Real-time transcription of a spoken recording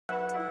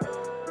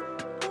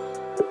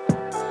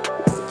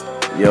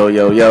Yo,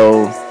 yo,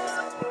 yo.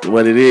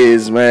 What it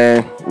is,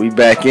 man. We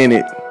back in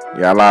it.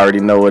 Y'all already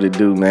know what it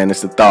do, man.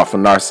 It's the Thoughtful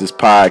Narcissist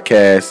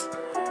Podcast.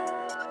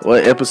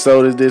 What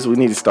episode is this? We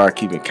need to start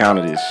keeping count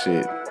of this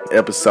shit.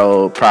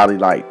 Episode probably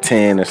like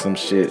 10 or some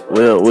shit.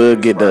 We'll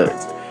get the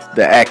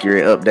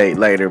accurate update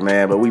later,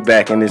 man. But we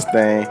back in this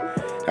thing.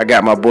 I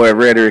got my boy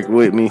Rhetoric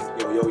with me.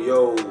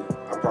 Yo.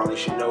 I probably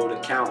should know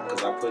the count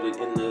because I put it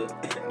in the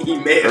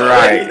email.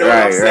 Right, you know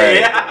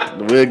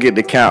right. We'll get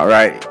the count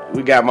right.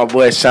 We got my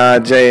boy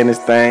Sean J in this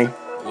thing.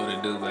 What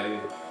it do, baby?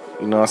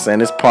 You know what I'm saying?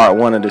 This part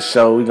 1 of the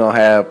show. We're going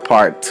to have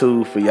part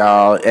 2 for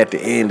y'all at the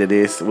end of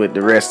this with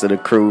the rest of the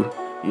crew.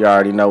 You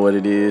already know what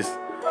it is.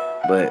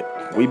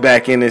 But we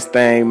back in this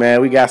thing,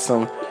 man. We got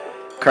some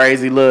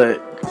crazy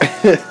little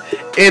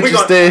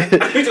interesting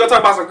we gonna talk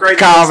about some crazy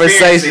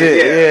conversation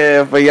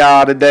yeah, for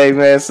y'all today,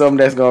 man. Something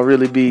that's going to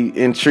really be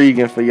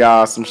intriguing for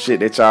y'all. Some shit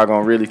that y'all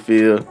going to really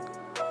feel.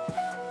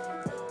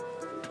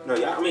 No,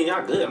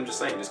 y'all good. I'm just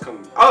saying,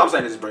 all I'm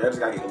saying is, bro, I just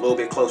gotta get a little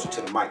bit closer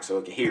to the mic so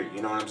it can hear you.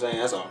 You know what I'm saying?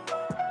 That's all.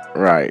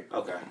 Right.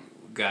 Okay.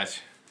 Gotcha.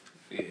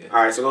 Yeah.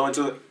 All right, so go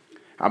into it.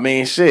 I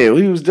mean, shit,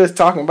 we was just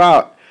talking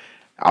about.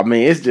 I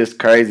mean, it's just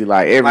crazy.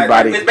 Like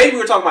everybody. Maybe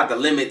we were talking about the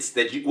limits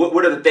that you.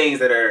 What are the things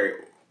that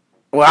are?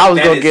 Well, I was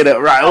gonna get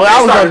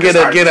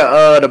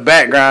the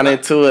background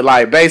into it.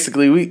 Like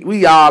basically,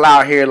 we all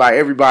out here like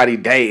everybody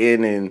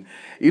dating and.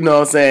 You know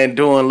what I'm saying,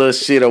 doing little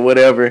shit or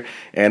whatever.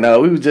 And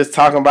we was just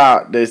talking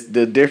about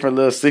the different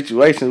little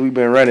situations we've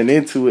been running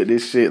into with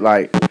this shit.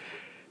 Like,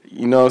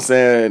 you know what I'm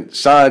saying?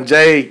 Sean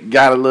J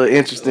got a little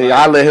interesting. Like,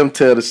 I'll let him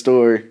tell the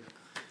story.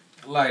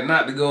 Like,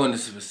 not to go into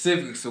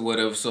specifics or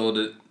whatever, so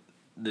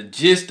the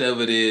gist of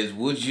it is,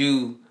 would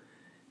you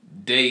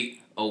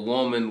date a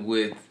woman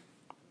with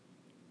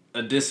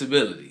a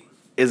disability?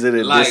 Is it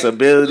a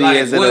disability?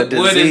 Is it a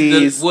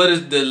disease? What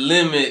is the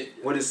limit?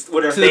 What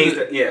are things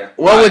that, yeah.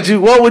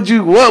 What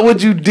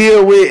would you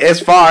deal with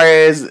as far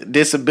as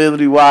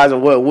disability wise, or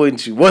what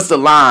wouldn't you? What's the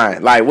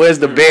line? Like, where's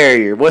the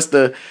barrier? What's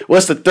the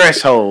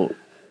threshold?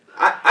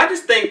 I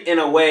just think in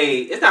a way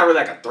it's not really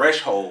like a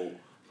threshold,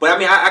 but I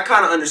mean I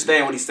kind of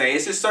understand what he's saying.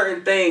 It's just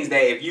certain things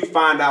that if you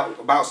find out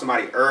about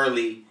somebody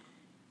early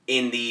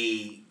in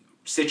the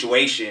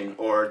situation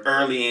or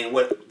early in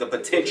what the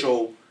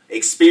potential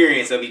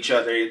experience of each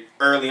other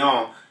early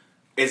on,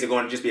 is it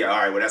going to just be all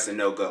right? Well, that's a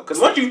no go. Because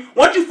once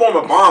you form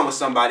a bond with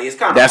somebody, it's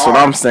kind of that's hard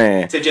what I'm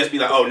saying, to just be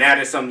like, oh, now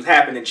that something's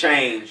happened and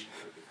changed.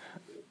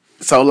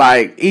 So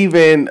like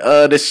even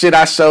the shit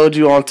I showed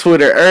you on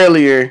Twitter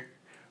earlier,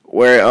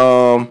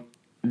 where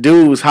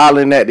dude was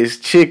hollering at this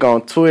chick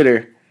on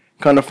Twitter,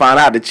 come to find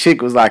out the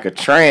chick was like a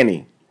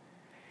tranny,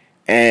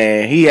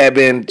 and he had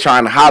been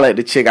trying to holler at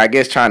the chick, I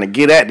guess trying to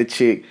get at the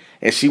chick.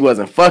 And she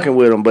wasn't fucking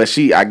with him, but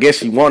I guess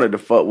she wanted to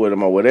fuck with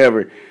him or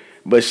whatever.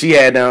 But she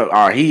had done,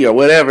 or he or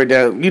whatever,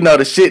 done, you know,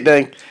 the shit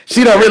done.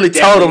 She done really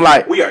told him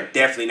like, we are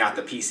definitely not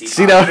the PC.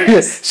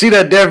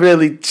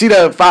 She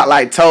done fought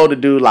like told the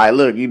dude like,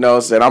 look, you know what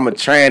I'm saying, I'm a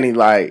tranny,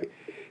 like,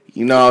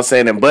 you know what I'm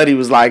saying. And Buddy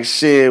was like,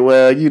 shit,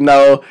 well, you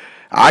know,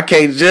 I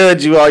can't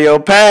judge you on your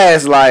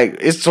past. Like,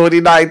 it's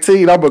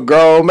 2019. I'm a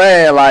grown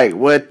man. Like,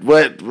 what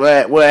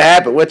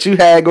happened? What you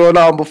had going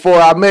on before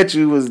I met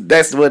you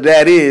that's what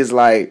that is.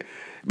 Like.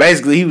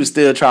 Basically, he was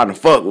still trying to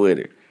fuck with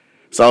her.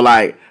 So,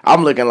 like,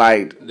 I'm looking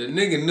like... The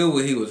nigga knew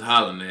what he was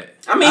hollering at.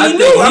 I mean, he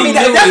knew. I mean,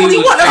 that's what he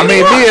wanted.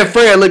 Me and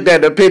Fred looked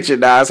at the picture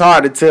now. It's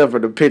hard to tell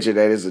from the picture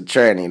that it's a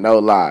tranny. No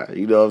lie.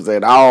 You know what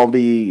I'm saying?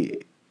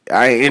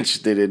 I ain't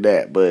interested in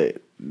that.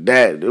 But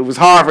it was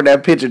hard for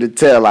that picture to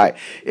tell. Like,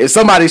 if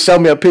somebody showed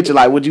me a picture,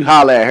 like, would you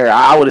holler at her?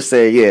 I would have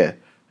said, yeah.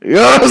 You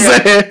know what I'm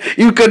saying?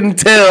 You couldn't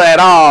tell at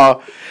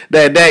all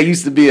that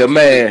used to be a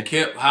man. You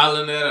kept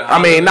hollering at her. I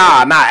mean,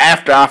 not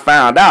after I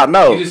found out.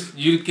 No,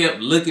 you kept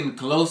looking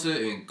closer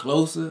and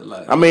closer.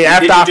 Like, I mean,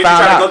 after I found out. Did you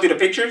try to go through the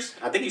pictures?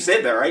 I think you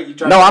said that, right?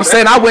 I'm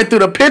saying I went through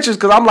the pictures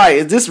because I'm like,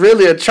 is this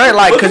really a trait?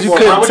 Like, because you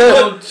couldn't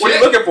tell. What are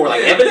you looking for?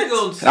 Like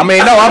evidence? I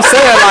mean, no, I'm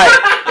saying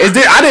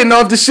like, I didn't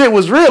know if the shit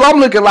was real. I'm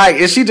looking like,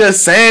 is she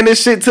just saying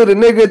this shit to the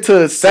nigga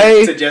to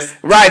say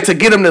to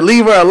get him to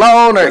leave her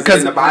alone, or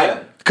because.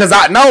 Cause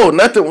I know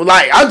nothing,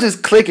 like I'm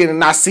just clicking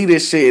and I see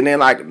this shit, and then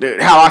like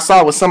how I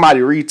saw was somebody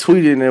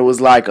retweeted and it was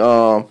like they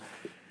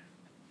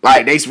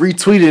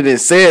retweeted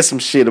and said some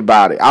shit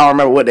about it. I don't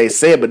remember what they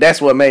said, but that's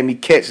what made me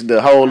catch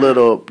the whole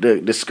little the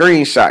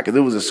screenshot, because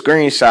it was a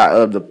screenshot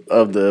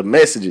of the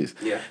messages.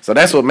 Yeah. So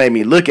that's what made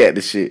me look at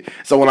the shit.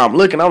 So when I'm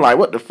looking, I'm like,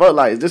 what the fuck?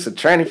 Like, is this a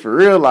tranny for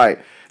real? Like.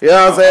 You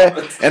know what I'm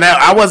saying? And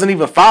I wasn't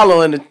even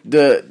following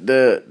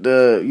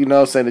the you know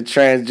what I'm saying, the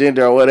transgender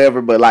or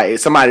whatever, but like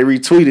somebody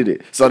retweeted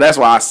it. So that's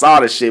why I saw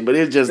the shit, but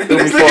it just threw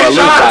me for a loop.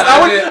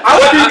 I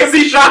wish you could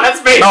see Sean's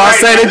face. No, I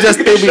said it just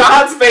threw me.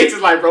 Sean's face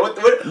is like, bro,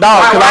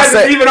 why is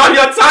it even on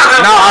your time?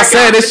 No, I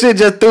said this shit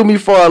just threw me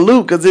for a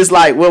loop, because it's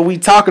like what we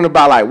talking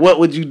about, like what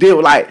would you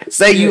do? Like,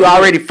 say you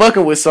already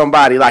fucking with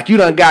somebody, like you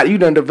done developed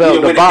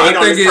a bond.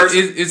 I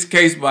think it's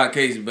case by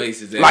case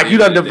basis. Like you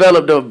done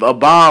developed a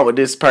bond with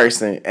this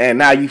person, and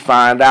now you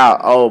find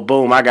out, oh,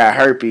 boom, I got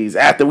herpes.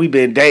 After we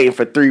been dating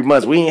for 3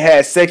 months, we ain't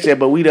had sex yet,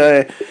 but we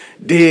done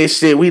did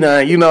shit, we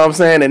done, you know what I'm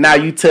saying? And now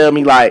you tell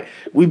me, like,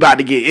 we about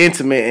to get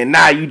intimate, and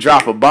now you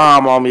drop a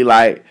bomb on me,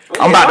 like,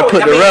 I'm about to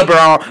put the rubber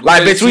on.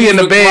 Like, bitch, we in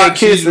the bed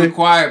kissing. She's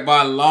required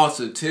by law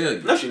to tell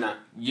you. No, she's not.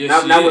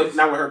 Yes, not with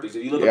herpes.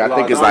 If you look at the law, I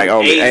think it's like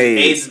only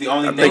AIDS is the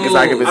only thing. I think it's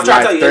like if it's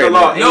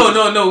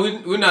life-threatening.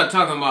 No. We're not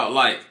talking about,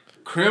 like,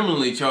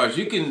 criminally charged.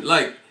 You can,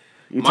 like...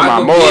 You talking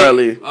about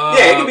morally.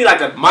 It could be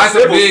like a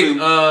Michael Big,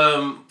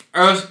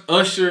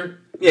 Usher.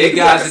 Yeah, you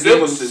guys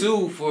get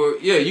sued for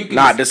you can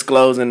not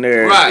disclosing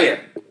their right. Yeah.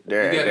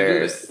 You gotta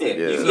do that. Yeah,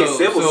 you can get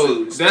civil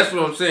suits. That's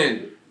what I'm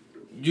saying.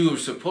 You were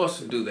supposed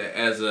to do that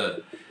as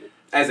a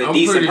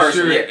decent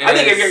person. Sure, I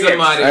think if you're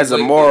somebody as a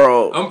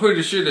moral, I'm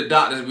pretty sure the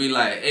doctors be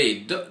like, "Hey,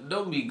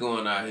 don't be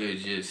going out here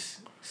just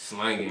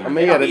slanging." I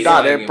mean, the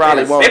doctor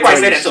probably won't. They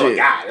probably say that to a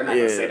guy. They're not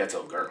gonna say that to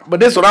a girl. But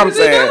this is what I'm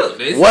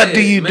saying. What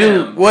do you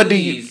do? What do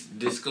you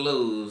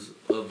disclose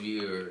of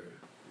your?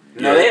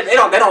 No,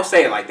 they don't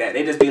say it like that.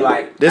 They just be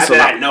like, This is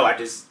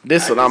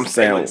what I'm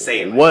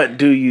saying. What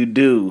do you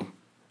do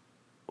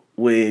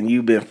when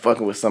you've been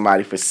fucking with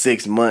somebody for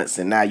 6 months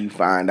and now you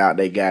find out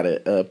they got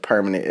a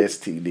permanent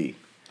STD?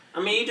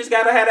 I mean, you just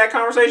gotta have that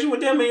conversation with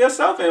them and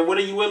yourself, and what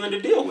are you willing to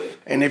deal with?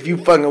 And if you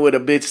fucking with a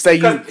bitch, say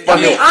you fucking... I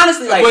mean,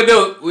 honestly, like,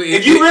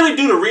 if you really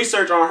do the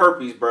research on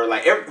herpes, bro,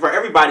 like, for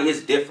everybody,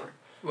 it's different.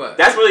 Right.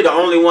 That's really the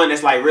only one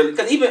that's like really...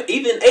 Because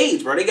even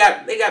AIDS, bro, they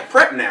got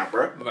PrEP now,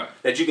 bro, right,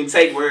 that you can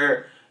take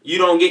where... You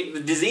don't get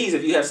the disease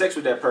if you have sex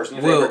with that person.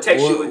 If they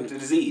protect you with the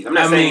disease. I'm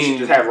not saying you should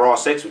just have raw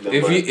sex with them.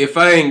 If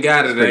I ain't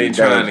got it, I ain't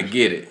trying to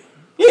get it.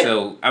 Yeah.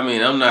 So, I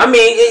mean, I'm not...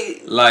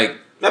 like...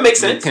 That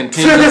makes sense.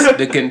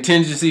 The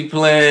contingency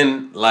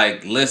plan,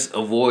 like, let's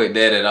avoid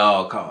that at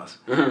all costs.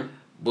 Mm-hmm.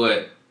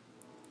 But,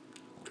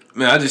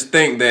 man, I just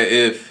think that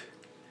if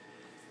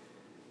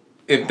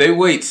they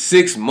wait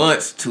 6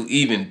 months to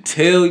even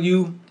tell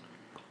you,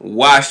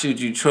 why should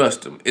you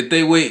trust them? If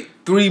they wait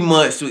 3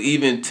 months to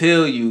even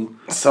tell you,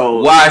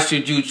 so why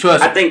should you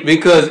trust them? I think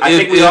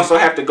we also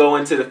have to go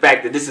into the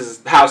fact that this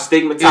is how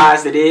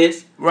stigmatized it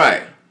is.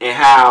 Right. And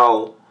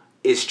how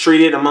it's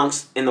treated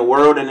in the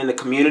world and in the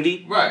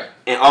community. Right.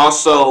 And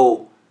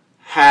also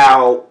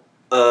how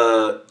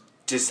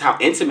just how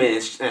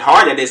intimate and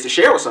hard it is to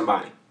share with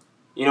somebody.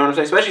 You know what I'm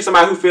saying? Especially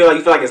somebody who you feel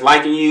like is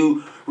liking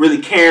you, really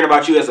caring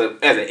about you as an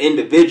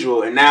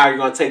individual, and now you're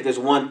gonna take this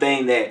one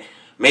thing that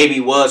maybe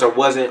was or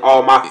wasn't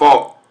all my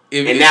fault.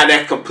 Now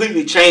that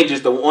completely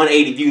changes the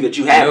 180 view that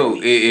you have of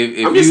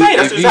me. I'm just saying,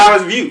 that's just how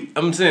it's viewed.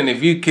 I'm saying,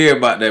 if you care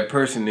about that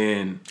person,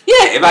 then... Yeah,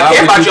 if I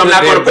care about you, I'm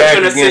not going to put you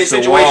in a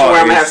situation where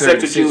I'm going to have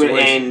sex with you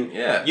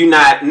and you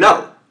not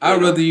know.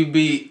 I'd rather you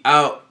be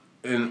out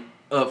and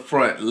up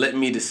front, let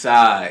me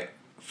decide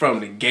from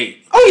the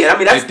gate. Oh, yeah, I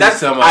mean,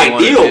 that's the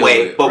ideal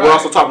way, but we're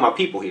also talking about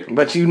people here.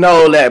 But you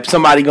know that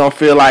somebody going to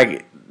feel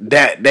like...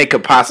 that they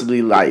could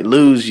possibly like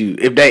lose you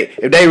if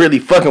they really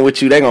fucking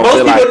with you. They gonna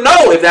feel like most people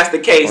know if that's the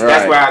case. Right.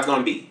 That's where it's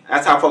gonna be.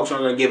 That's how folks are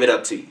gonna give it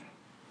up to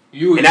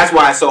you. And that's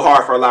why it's so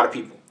hard for a lot of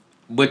people.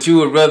 But you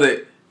would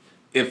rather,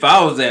 if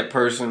I was that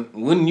person,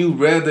 wouldn't you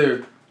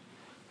rather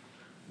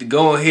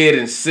go ahead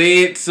and say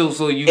it so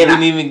you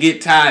wouldn't even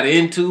get tied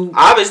into?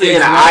 Obviously,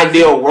 in an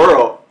ideal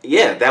world,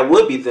 yeah, that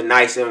would be the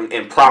nice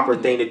and proper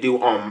thing to do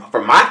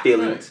for my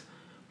feelings. Right.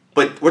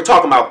 But we're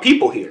talking about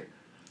people here.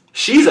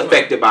 She's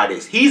affected by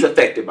this. He's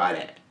affected by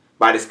that.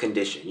 By this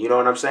condition. You know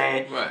what I'm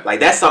saying? Right. Like,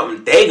 that's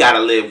something they got to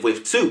live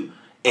with, too.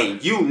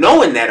 And you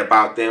knowing that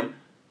about them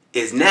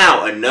is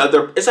now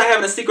another... It's like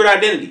having a secret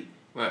identity.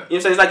 Right. You know what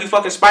I'm saying? It's like you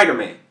fucking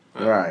Spider-Man.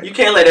 Right. You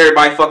can't let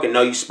everybody fucking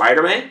know you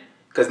Spider-Man.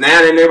 Because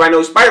now that everybody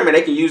knows Spider-Man,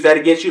 they can use that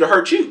against you to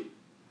hurt you.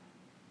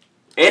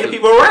 And the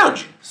people around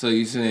you. So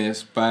you saying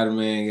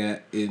Spider-Man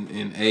got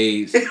in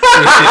AIDS? Herpes,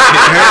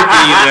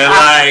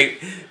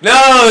 like,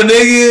 no,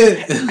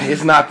 nigga.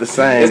 It's not the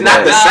same. It's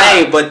not the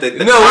same, but the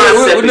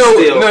concept is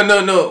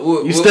still...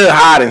 No. You still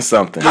hiding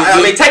something.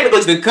 I mean,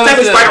 technically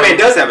Spider-Man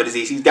does have a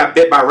disease. He's got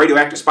bit by a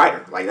radioactive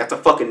spider. Like, that's a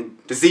fucking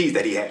disease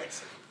that he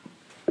has.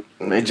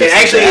 And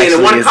actually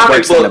in one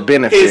comic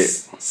book,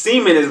 his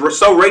semen is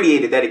so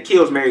radiated that it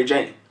kills Mary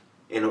Jane.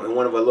 In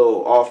one of a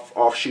little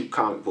offshoot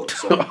comic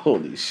books. So.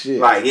 Holy shit.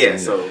 Like, yeah,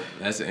 so...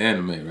 That's an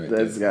anime right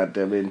there. That's got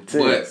them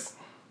intense.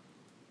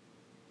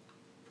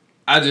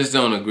 But I just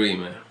don't agree,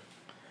 man.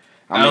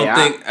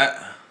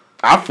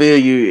 I feel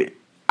you.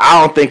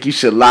 I don't think you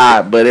should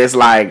lie, but it's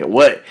like,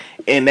 what...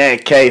 In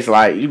that case,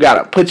 like, you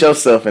gotta put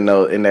yourself in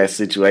that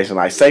situation.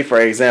 Like, say,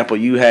 for example,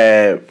 you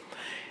had,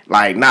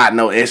 like, not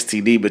no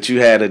STD, but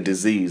you had a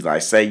disease.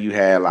 Like, say you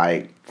had,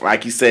 like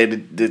you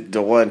said,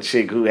 the one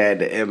chick who had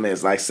the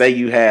MS, like, say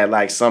you had,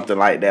 like, something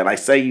like that. Like,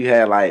 say you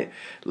had, like,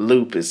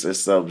 lupus or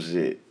some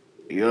shit.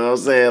 You know what I'm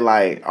saying?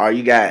 Like, or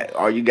you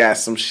got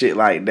some shit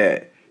like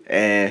that.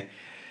 And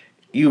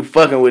you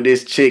fucking with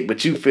this chick,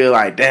 but you feel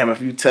like, damn,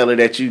 if you tell her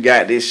that you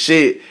got this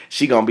shit,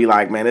 she gonna be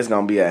like, man, it's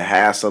gonna be a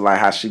hassle, like,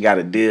 how she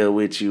gotta deal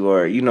with you,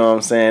 or, you know what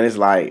I'm saying? It's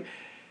like...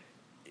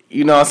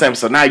 You know what I'm saying?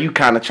 So now you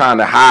kind of trying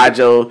to hide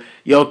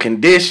your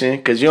condition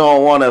because you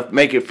don't want to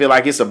make it feel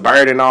like it's a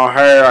burden on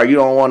her, or you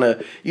don't want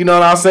to, you know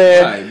what I'm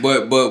saying?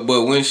 Right.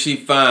 But when she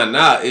find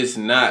out, it's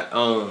not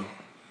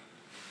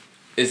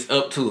it's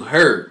up to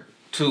her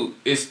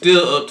it's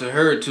still up to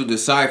her to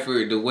decipher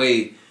it the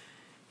way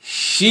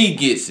she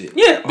gets it.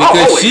 Yeah,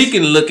 because always. she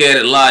can look at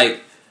it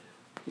like,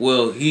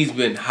 well, he's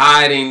been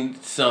hiding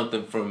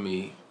something from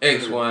me.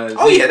 X, Y, and Z.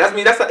 Oh yeah,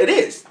 it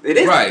is. It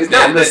is. Right. It's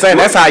I'm just saying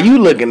that's how you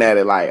looking at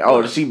it. Like,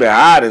 oh, she been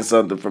hiding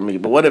something from me.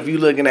 But what if you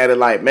looking at it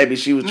like maybe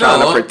she was trying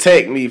to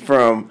protect me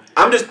from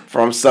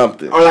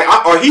something,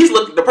 or he's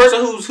the person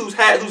who's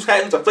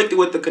afflicted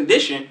with the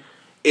condition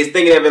is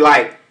thinking of it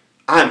like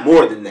I'm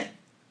more than that.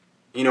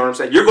 You know what I'm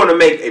saying? You're going to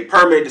make a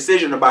permanent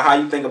decision about how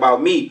you think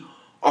about me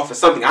off of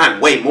something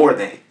I'm way more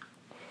than.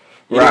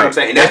 You know what I'm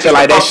saying? And they feel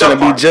like they shouldn't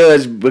be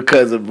judged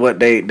because of what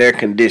their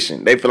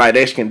condition. They feel like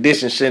their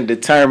condition shouldn't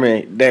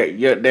determine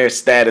their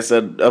status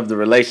of the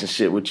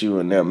relationship with you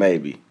and them.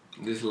 Maybe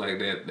just like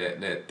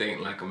that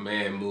Think Like a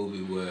Man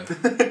movie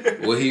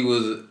where he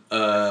was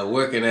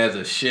working as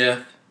a chef.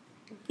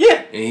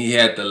 Yeah, and he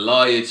had the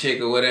lawyer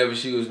chick or whatever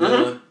she was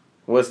doing.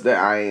 What's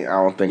that? I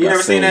don't think you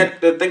never seen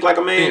that. The Think Like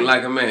a Man. Think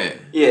Like a Man.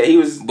 Yeah, he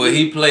was. But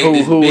he played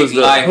this big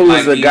life. Who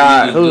was the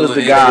guy? Who was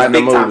the guy in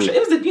the movie? It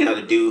was the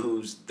dude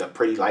who's the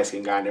pretty light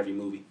skinned guy in every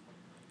movie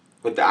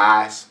with the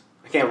eyes.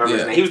 I can't remember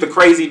his name. He was the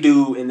crazy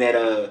dude in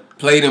that.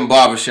 Played in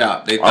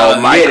Barbershop. They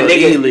thought Michael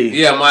Ealy.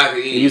 Yeah, Michael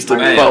Ealy. He used to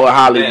fuck with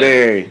Halle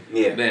Berry.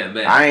 Yeah, bam.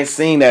 I ain't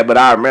seen that, but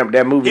I remember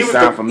that movie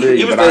sound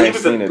familiar. But I ain't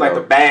seen it. Like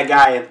the bad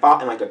guy in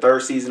like the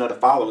third season of The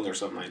Following or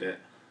something like that.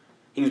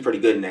 He was pretty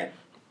good in that.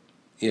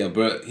 Yeah,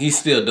 bro, he's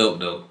still dope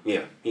though.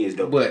 Yeah, he is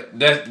dope. But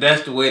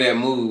that's the way that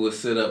movie was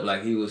set up.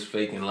 Like he was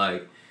faking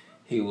like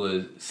he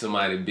was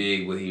somebody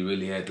big, but he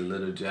really had the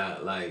little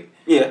job. Like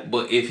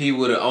But if he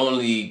would have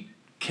only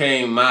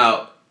came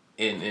out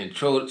and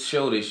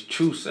showed his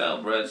true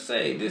self, bro,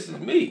 say this is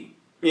me.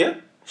 Yeah,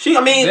 but you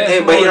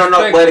don't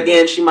know. But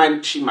again, she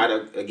might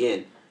have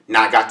again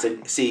not got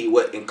to see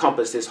what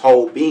encompassed his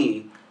whole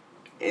being,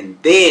 and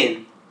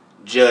then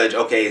judge.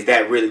 Okay, is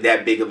that really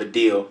that big of a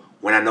deal?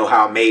 When I know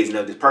how amazing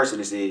of this person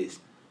this is,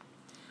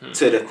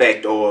 to the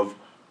effect of,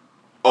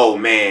 oh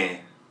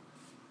man,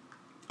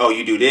 oh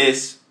you do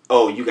this,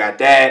 oh you got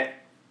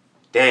that,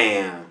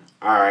 damn,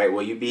 all right,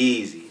 well you be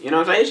easy. You know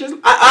what I'm saying? It's just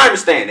I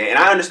understand that, and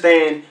I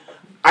understand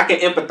I can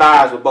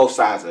empathize with both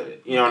sides of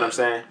it. You know what I'm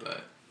saying?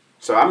 Right.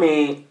 So I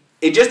mean,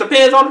 it just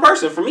depends on the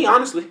person for me,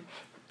 honestly.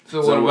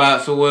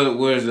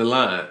 Where's the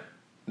line?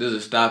 Does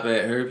it stop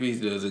at herpes?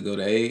 Does it go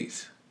to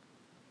AIDS?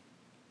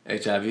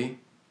 HIV?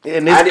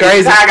 And it's crazy. This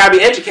is how I gotta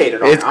be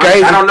educated on. It's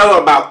crazy. I don't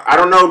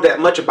know that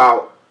much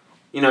about,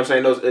 you know what I'm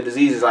saying, those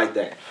diseases like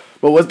that.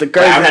 But what's the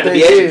crazy thing? I have to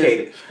be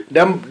educated.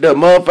 The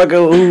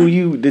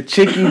motherfucker the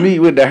chick you meet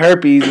with the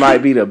herpes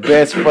might be the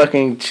best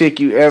fucking chick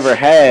you ever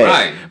had.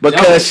 Right.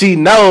 Because she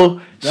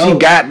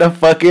got the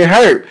fucking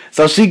herp.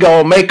 So she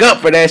gonna make up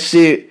for that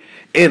shit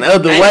in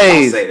other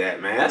ways. Say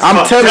that, man.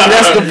 I'm telling you,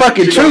 that's the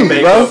fucking truth,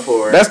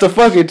 bro. That's the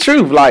fucking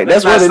truth. Like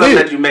that's what it is. That's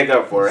something that you make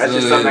up for. That's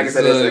just something like I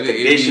said. It's a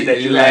condition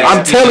that you have.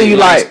 I'm telling you,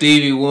 like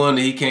Stevie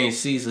Wonder, he can't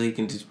see, so he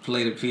can just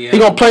play the piano. He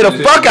gonna play the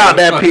fuck out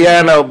that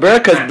piano, bro.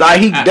 Cause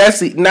like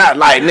that's not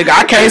like nigga.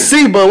 I can't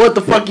see, but what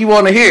the fuck you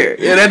want to hear?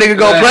 Yeah, that nigga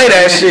gonna play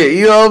that shit.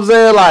 You know what I'm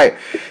saying? Like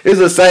it's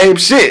the same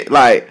shit.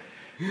 Like.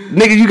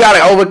 Nigga, you gotta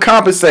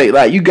overcompensate.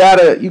 Like you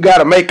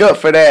gotta make up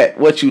for that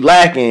what you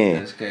lacking.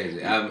 That's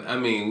crazy. I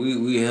mean,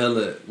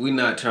 we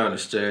not trying to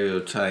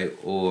stereotype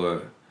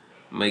or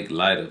make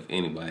light of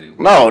anybody.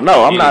 No,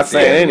 I'm not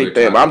saying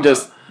anything. But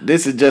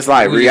this is just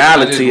like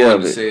reality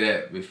of it. Say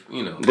that,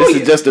 you know. This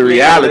is just the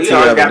reality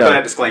of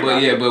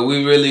it. But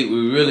we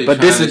really.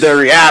 But this is the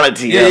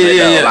reality of it.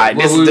 Though. Like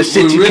this is the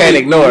shit you can't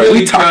ignore.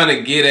 We trying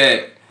to get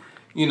at,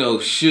 you know,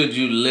 should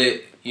you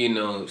let, you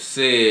know,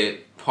 said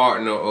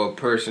partner or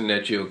person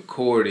that you're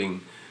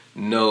courting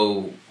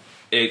know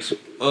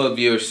of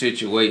your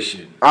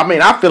situation? I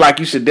mean, I feel like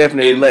you should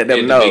definitely let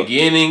them know. The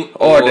beginning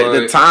or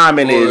the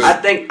timing is. I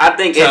think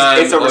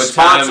it's a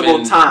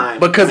responsible time.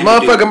 Because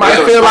motherfucker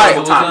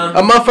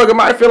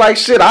might feel like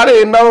shit. I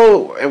didn't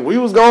know we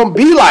was gonna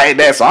be like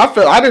that, so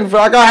I didn't feel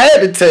like I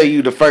had to tell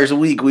you the first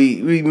week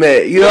we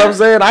met. You know what I'm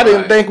saying? I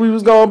didn't think we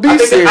was gonna be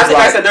serious.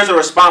 I said there's a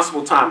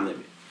responsible time limit.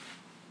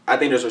 I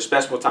think there's a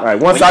respectable time. Right.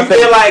 Once I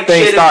feel like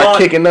things start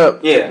kicking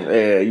up,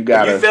 you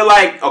gotta. You feel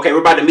like okay,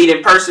 we're about to meet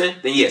in person.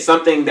 Then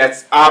something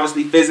that's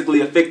obviously physically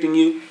affecting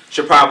you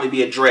should probably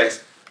be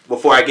addressed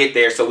before I get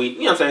there. So we, you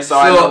know what I'm saying. So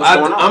I know what's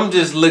going on. I'm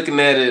just looking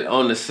at it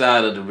on the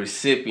side of the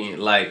recipient.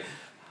 Like,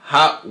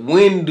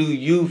 when do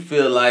you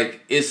feel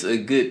like it's a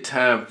good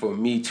time for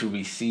me to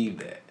receive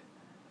that?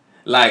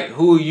 Like,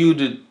 who are you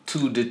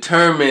to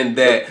determine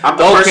that?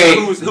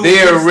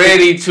 They're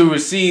ready to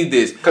receive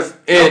this.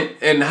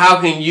 And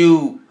how can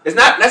you? It's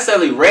not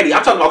necessarily ready.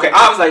 I'm talking. Okay,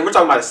 obviously, we're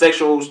talking about a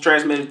sexual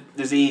transmitted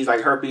disease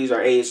like herpes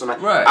or AIDS.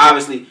 Something like. Right.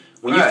 Obviously,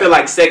 when you feel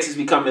like sex is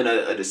becoming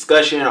a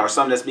discussion or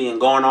something that's being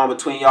going on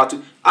between y'all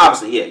two,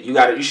 obviously,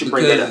 you should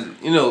bring it up.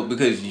 You know,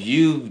 because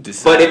you've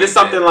decided. But if it's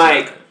something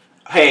like,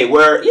 hey,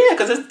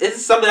 because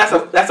it's something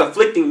that's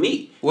afflicting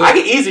me. Well, I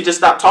can easily just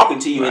stop talking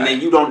to you, and then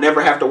you don't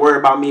never have to worry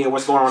about me and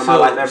what's going on in my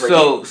life ever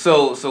again.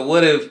 So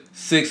what if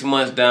 6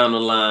 months down the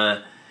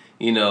line,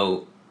 you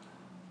know,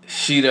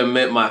 She done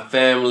met my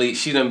family.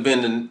 She done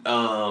been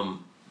to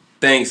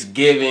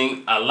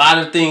Thanksgiving. A lot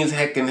of things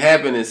can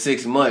happen in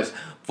 6 months.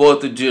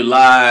 4th of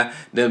July,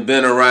 done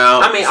been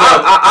around. I mean,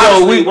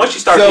 honestly, once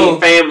you start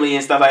being family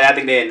and stuff like that, I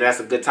think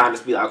that's a good time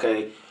to be like,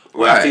 okay,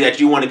 I see that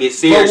you want to get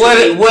serious.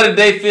 But what did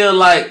they feel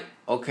like?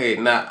 Okay,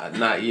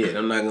 not yet.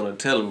 I'm not gonna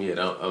tell them yet.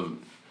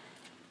 I'm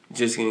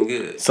just getting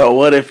good. So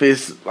what if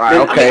it's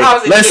like, okay,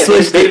 let's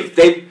switch.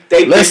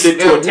 They pushed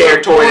into a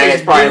territory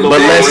that's probably a little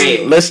bit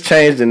red. Let's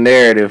change the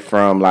narrative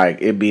from like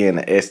it being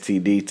an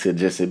STD to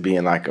just it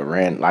being like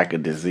a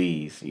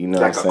disease. You know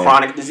like what I'm saying? Like a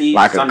chronic disease?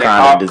 Like a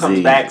chronic disease.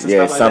 Comes back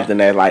yeah, something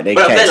that like they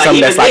can't,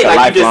 something that's like a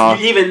lifelong.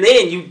 Even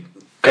then, you...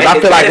 Because I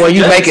feel like when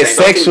you make it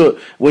sexual,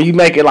 when you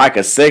make it like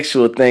a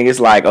sexual thing, it's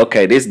like,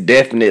 okay, this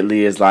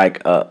definitely is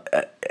like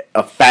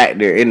a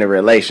factor in the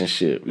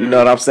relationship. You know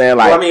what I'm saying?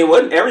 Like, well, I mean,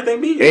 wouldn't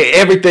everything be?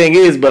 Everything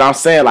is, but I'm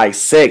saying like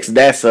sex,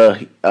 that's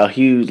a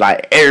huge,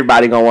 like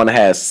everybody gonna want to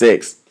have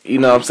sex. You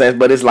know what I'm saying?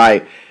 But it's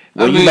like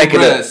when you make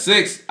it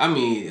sex. I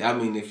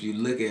mean, if you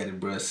look at it,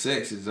 bro,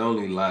 sex is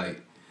only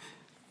like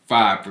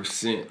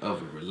 5%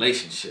 of a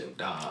relationship,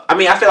 dog. I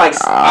mean, I feel like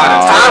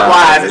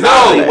time-wise, it's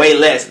only way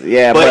less.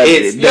 Yeah, but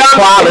it's the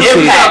quality,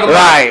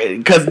 right?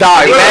 Because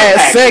dog,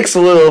 bad sex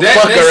will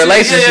fuck a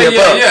relationship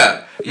up.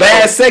 Yeah.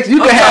 Bad sex, you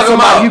can have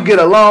somebody you get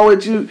along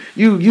with,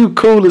 you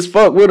cool as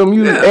fuck with them,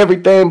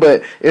 everything,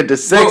 but if the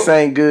sex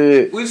ain't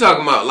good. We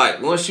talking about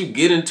like once you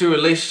get into a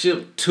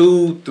relationship,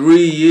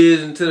 2-3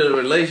 years into the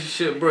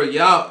relationship, bro,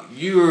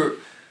 you're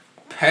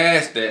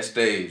past that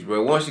stage,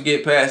 bro. Once you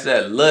get past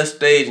that lust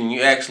stage and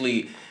you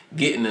actually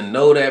getting to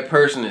know that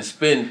person and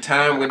spend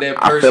time with that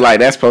person. I feel like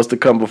that's supposed to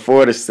come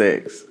before the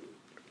sex.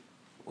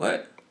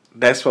 What?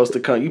 That's supposed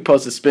to come. You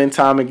supposed to spend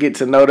time and get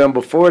to know them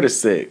before the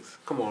sex.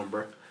 Come on,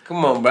 bro.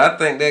 I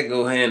think that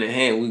go hand in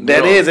hand.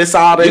 It's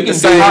all at the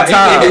same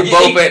time.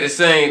 Both at the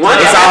same time.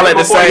 It's all at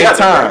the same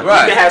time.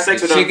 Right. You can have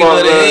sex with them. Chicken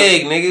or the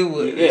egg,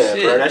 nigga.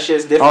 Yeah, bro. That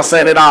shit's different. I'm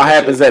saying it all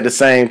happens at the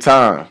same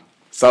time.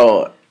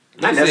 So.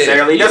 Not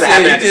necessarily. It doesn't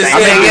happen at the same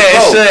time.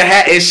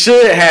 I mean, it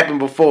should happen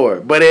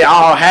before, but it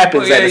all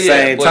happens at the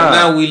same time.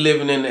 Now we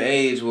living in the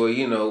age where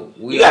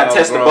we gotta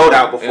test the boat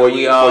out before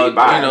you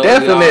buy it.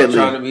 Definitely, we all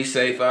trying to be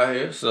safe out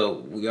here, so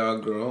we all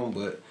grown.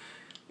 But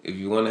if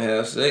you want to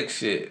have sex,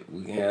 shit,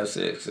 we can have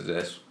sex. Cause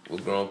that's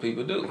what grown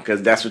people do.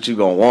 Because that's what you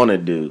gonna want to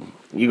do.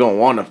 You gonna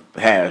want to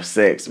have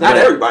sex. Not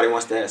everybody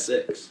wants to have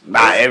sex.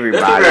 Not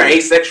everybody. There's people that are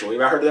asexual.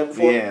 You ever heard of that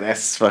before? Yeah,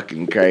 that's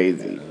fucking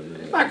crazy.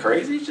 It's not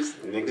crazy. It's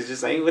just niggas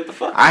just ain't what the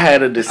fuck. I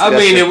had a discussion. I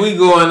mean, if we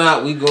going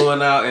out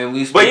and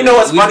we. But you know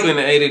what's funny? We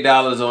spending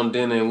 $80 on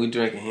dinner and we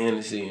drinking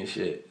Hennessy and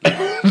shit.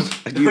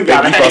 you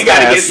gotta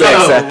get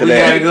sex after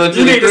that.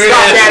 You need to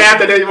stop that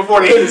after that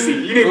before the Hennessy.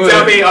 You need to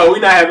tell me, we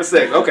not having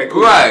sex. Okay,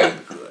 cool. Right.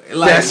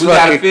 Like, we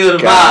gotta feel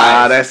the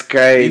vibes. That's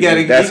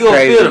crazy. That's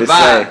crazy to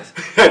say.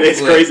 That's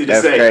crazy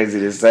to say. That's crazy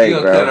to say,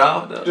 bro. Cut it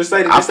off, though. Just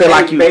say,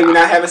 baby, we're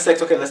not having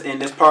sex. Okay, let's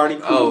end this party.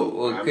 Cool.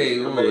 Oh, okay.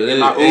 I'm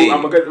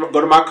gonna go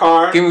to my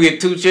car. Can we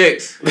get 2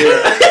 checks?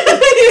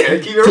 Yeah.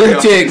 Keep it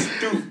real. 2 checks.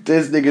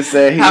 This nigga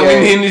said how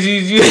many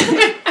Hennessy's you?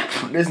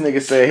 This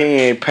nigga said he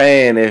ain't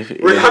paying if.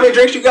 How many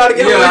drinks you got to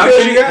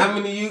get? How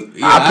many you?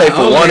 I pay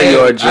for one of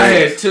your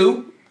drinks.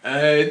 I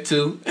had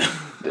 2.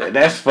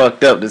 That's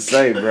fucked up to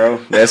say, bro.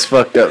 That's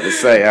fucked up to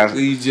say.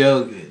 You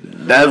joking?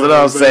 That's what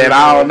I'm saying.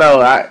 I don't know.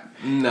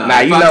 Now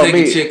you know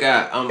me. Chick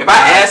out, if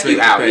I ask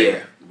you out,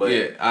 but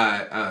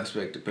I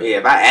expect to pay. Yeah,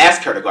 if I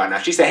ask her to go out now,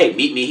 she said, "Hey,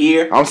 meet me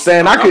here." I'm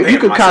saying you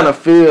could kind of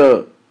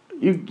feel.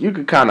 You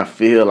could kind of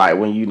feel like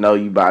when you know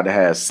you about to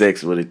have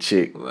sex with a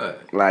chick.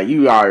 What? Like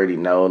you already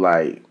know,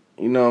 like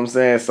you know what I'm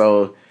saying.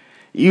 So.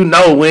 You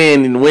know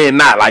when and when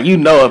not. Like, you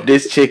know if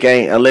this chick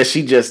ain't, unless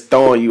she just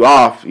throwing you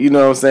off, you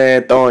know what I'm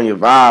saying? Throwing your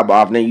vibe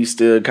off, then you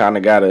still kind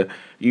of got to,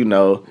 Yeah, I don't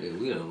know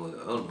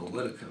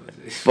what it comes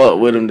to. Fuck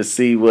with them to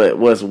see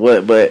what's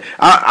what. But,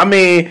 I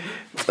mean,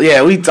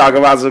 yeah, we talk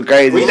about some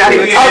crazy shit. We not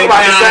even talking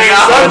about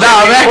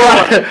the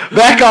same subject.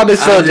 Back on the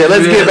subject.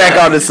 Let's get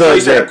back on the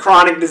subject. So you said a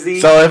chronic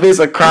disease? So if it's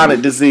a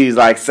chronic disease,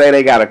 like say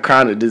they got a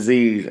chronic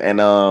disease and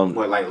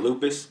what, like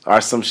lupus?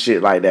 Or some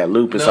shit like that.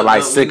 Lupus or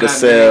like sickle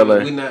cell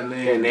or we not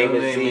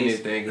naming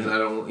anything because I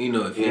don't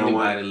if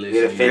anybody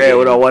listens. Yeah,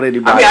 we don't want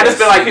anybody. I mean, I just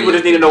feel like people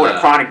just need to know what a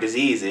chronic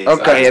disease is.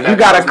 Okay, if you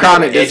got a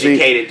chronic disease,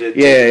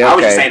 I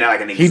was just saying that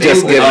like an example. He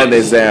just giving an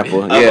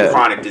example. Of a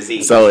chronic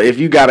disease. So if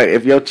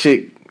your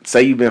chick,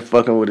 say you've been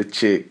fucking with a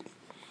chick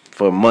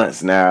for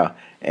months now,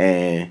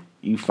 and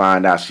you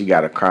find out she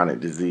got a chronic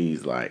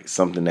disease, like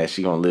something that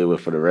she gonna live with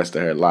for the rest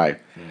of her life.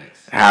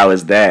 Nice. How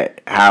is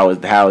that? How is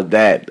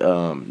that?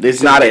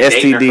 It's not an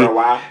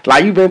STD.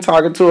 Like you've been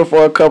talking to her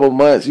for a couple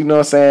months. You know what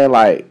I'm saying?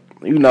 Like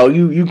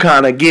you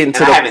kind of get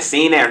into. I haven't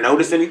seen that or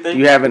noticed anything.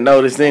 You haven't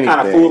noticed anything. What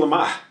kind of fool am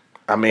I?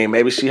 I mean,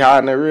 maybe she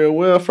hiding it real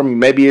well from you.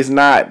 Maybe it's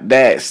not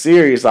that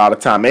serious all the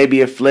time.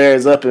 Maybe it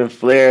flares up and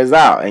flares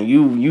out, and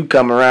you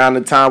come around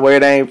the time where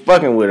it ain't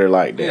fucking with her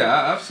like that.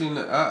 Yeah, I've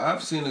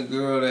seen a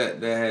girl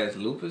that has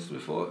lupus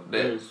before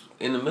that's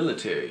in the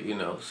military,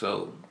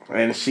 so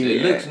and she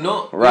it looks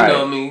right. You know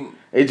what I mean?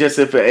 It's just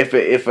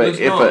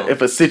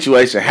if a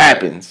situation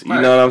happens, you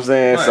know what I'm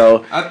saying. Right.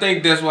 So I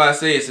think that's why I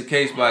say it's a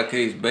case by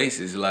case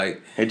basis. Like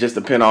it just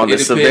depends on the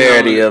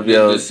severity of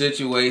the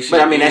situation.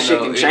 But I mean that shit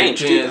can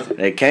change too.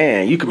 It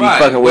can. You could be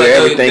fucking with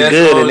everything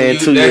good, and then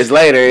 2 years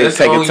later it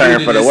take a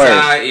turn for the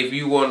worse. If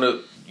you want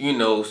to,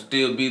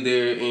 still be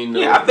there and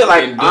I feel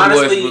like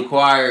honestly what's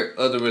required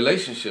of the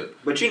relationship.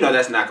 But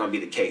that's not going to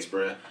be the case,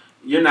 bro.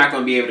 You're not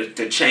going to be able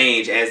to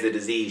change as the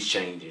disease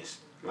changes.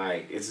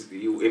 Like if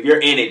you're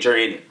in it, you're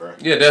in it, bro.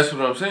 Yeah, that's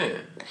what I'm saying.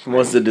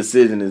 Once the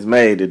decision is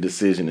made, the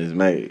decision is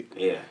made.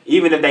 Yeah,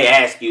 even if they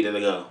ask you to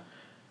go.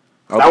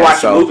 Okay, I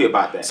watched a movie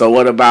about that. So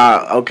what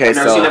about? Okay, I've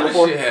never seen that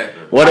before.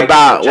 What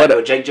about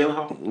Jake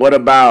Gyllenhaal? What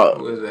about?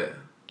 Who is that?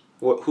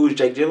 Who's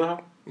Jake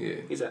Gyllenhaal? Yeah,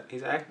 he's an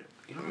actor.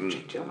 You don't know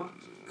Jake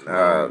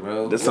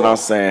Gyllenhaal? That's what I'm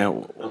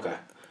saying. Okay.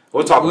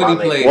 We'll talk about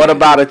it later. What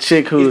about a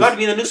chick who's... He's about to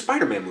be in a new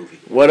Spider-Man movie.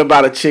 What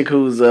about a chick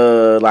who's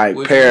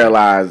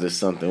paralyzed or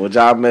something? Would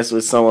y'all mess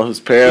with someone who's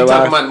paralyzed? You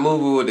talking about the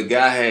movie where the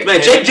guy had...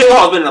 Man, Jake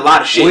Gyllenhaal's been in a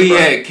lot of shit, He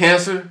had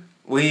cancer.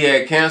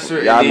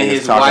 Y'all and then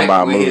his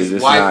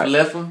wife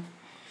left him.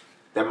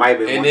 That might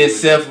be. And then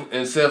Seth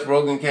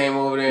Rogen came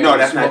over there. No,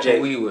 that's not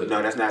Jake.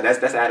 No, that's not.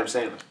 That's Adam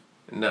Sandler.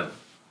 No,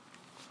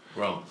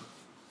 wrong.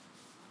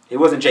 It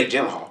wasn't Jake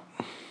Gyllenhaal.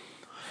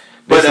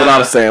 That's what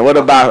I'm saying. What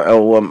about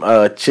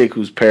a chick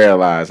who's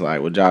paralyzed?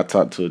 Like, would y'all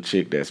talk to a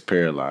chick that's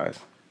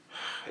paralyzed?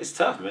 It's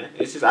tough, man.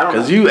 It's just I don't know.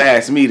 Because you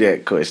asked me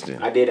that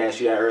question. I did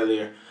ask you that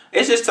earlier.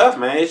 It's just tough,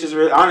 man. It's just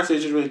really, honestly,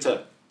 it's just really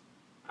tough.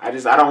 I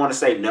don't want to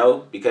say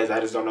no because I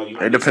just don't know.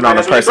 It depends on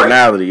the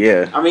personality,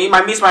 yeah. I mean, you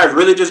might meet somebody that's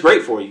really just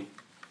great for you.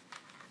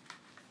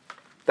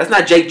 That's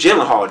not Jake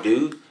Gyllenhaal,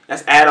 dude.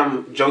 That's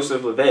Adam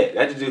Joseph Levitt.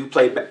 That's the dude who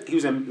played. He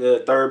was in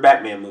the third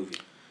Batman movie.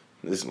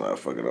 This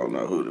motherfucker don't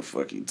know who the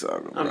fuck he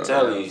talking about. I'm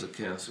telling you. That was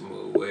a cancer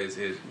move. Where's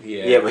his?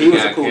 But he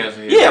was a cool.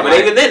 Yeah, but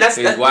even then,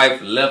 his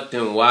wife left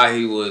him while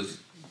he was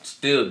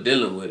still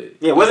dealing with it.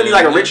 Yeah, wasn't he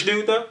like a rich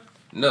dude though?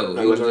 No,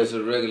 he was just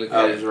a regular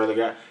guy. Oh, he was a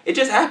regular guy. It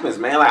just happens,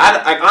 man.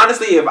 Like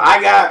honestly, if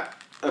I got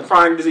a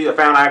chronic disease, I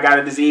found I got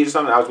a disease or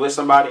something, I was with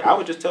somebody, I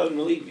would just tell them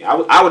to leave me. I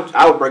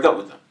would break up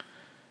with them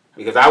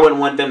because I wouldn't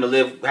want them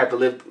to have to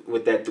live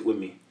with that with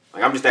me.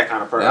 Like I'm just that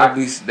kind of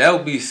person. That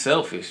would be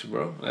selfish,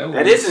 bro.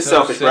 That isn't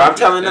selfish, bro. I'm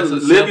telling them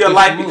live your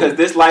life because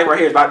this life right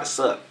here is about to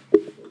suck.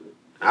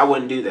 I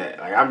wouldn't do that.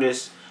 Like I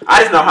just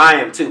know how I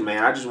am too,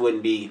 man. I just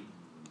wouldn't be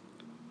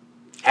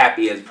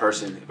happy as a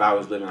person if I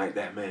was living like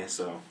that, man.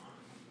 So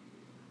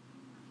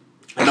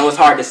I know it's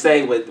hard to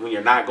say when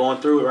you're not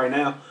going through it right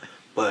now,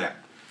 but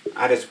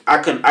I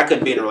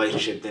couldn't be in a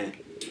relationship then.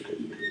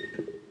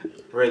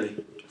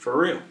 Really, for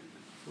real.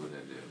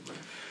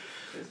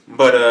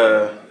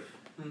 But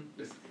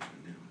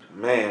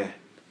man,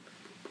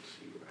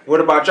 what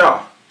about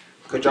y'all?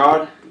 Could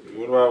y'all?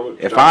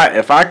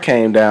 If I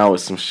came down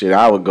with some shit,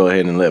 I would go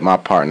ahead and let my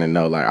partner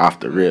know, like off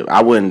the rip.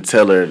 I wouldn't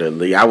tell her to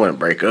leave. I wouldn't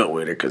break up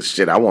with her because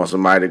shit, I want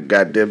somebody to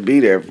goddamn be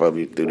there for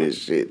me through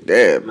this shit.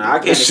 Damn, nah, I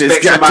can't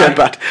expect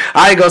somebody.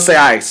 I ain't gonna say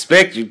I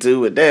expect you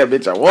to, but damn,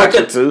 bitch, I want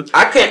you to. Shit's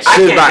about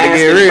to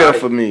get real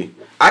for me.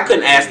 I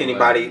couldn't ask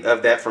anybody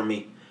of that from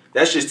me.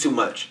 That's just too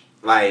much.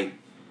 Like,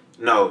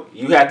 no,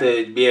 you have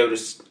to be able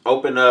to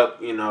open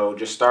up.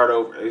 Just start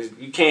over.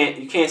 You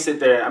can't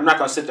sit there. I'm not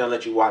gonna sit there and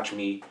let you watch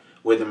me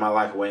wither my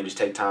life away and just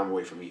take time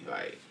away from me.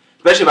 Like,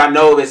 especially if I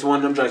know it's one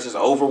of them joints that's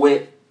over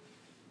with.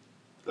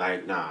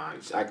 Like, nah,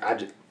 I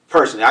just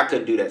personally I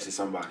couldn't do that to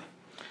somebody.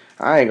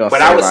 I ain't gonna.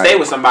 But I would stay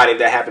with somebody if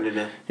that happened to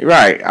them. You're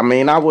right. I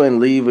mean, I wouldn't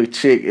leave a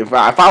chick if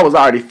I was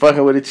already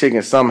fucking with a chick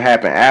and something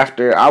happened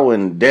after. I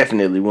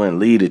definitely wouldn't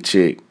leave a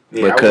chick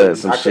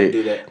because some shit.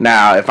 Do that.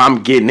 Now, if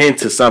I'm getting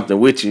into something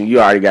with you, you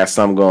already got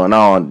something going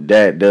on.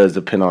 That does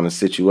depend on the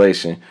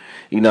situation.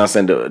 You know what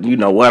I'm saying? You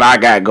know what I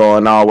got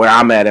going on, where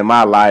I'm at in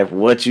my life,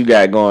 what you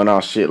got going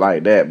on, shit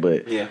like that.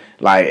 But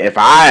like if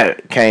I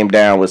came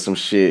down with some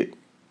shit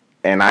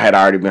and I had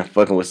already been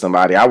fucking with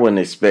somebody, I wouldn't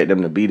expect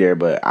them to be there,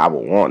 but I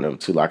would want them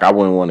to. Like I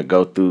wouldn't want to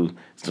go through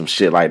some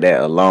shit like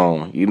that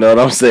alone. You know what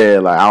I'm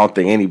saying? Like I don't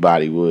think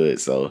anybody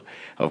would. So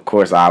of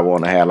course I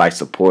want to have like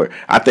support.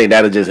 I think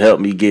that'll just help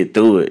me get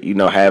through it.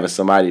 Having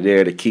somebody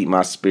there to keep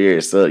my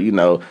spirits up. I mean,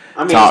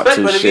 talk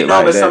to but if shit you know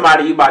like it's that.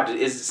 somebody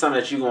is something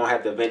that you're gonna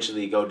have to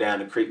eventually go down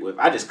the creek with.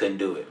 I just couldn't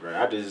do it, bro.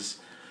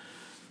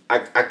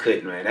 I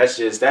couldn't, man. That's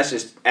just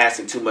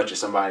asking too much of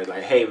somebody.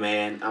 Like, hey,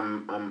 man,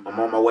 I'm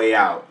on my way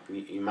out.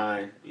 You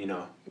mind,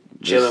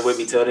 chilling with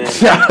me till then?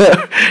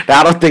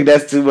 I don't think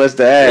that's too much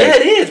to ask. Yeah,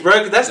 it is,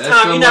 bro. Because that's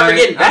time you're never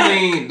getting back. I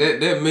mean,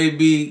 that may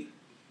be.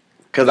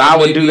 Because I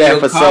would do that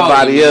for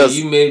somebody else.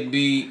 You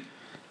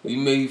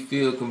may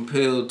feel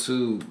compelled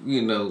to,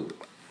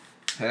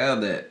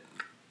 have that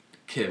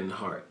Kevin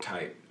Hart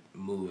type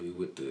movie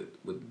with the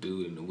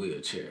dude in the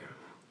wheelchair.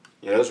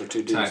 Yeah, those were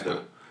two dudes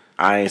though.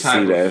 I ain't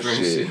see that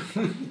shit.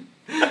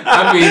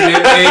 I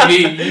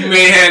mean, you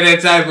may have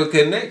that type of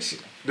connection.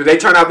 Did they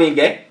turn out being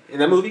gay in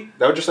that movie? Is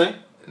that what you're saying?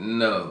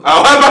 No.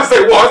 Oh, I was about to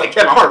say, well, I was like,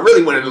 Kevin Hart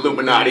really went in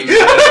Illuminati.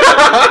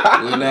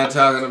 We're not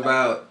talking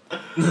about. I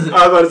was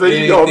about to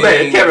say,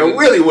 man, Kevin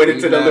really went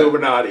into the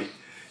Illuminati.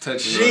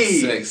 touching on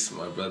sex,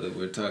 my brother.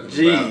 We're talking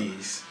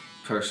about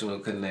personal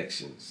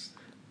connections.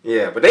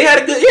 Yeah, but they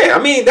had a good. Yeah, I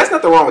mean, that's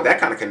nothing wrong with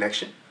that kind of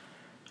connection.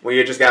 Where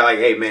you just got like,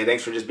 hey man,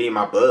 thanks for just being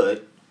my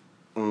bud.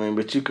 I mean,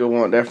 but you could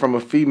want that from a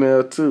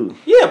female too.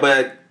 Yeah,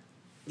 but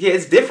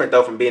it's different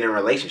though from being in a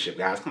relationship,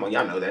 guys. Come on,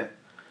 y'all know that.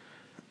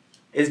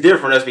 It's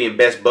different from us being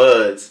best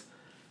buds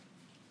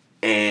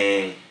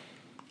and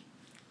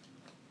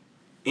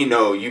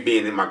you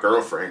being in my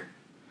girlfriend.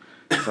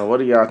 So what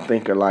do y'all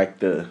think are like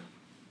the?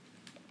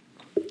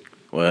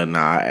 Well,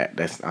 nah, I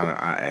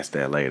asked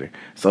that later.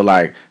 So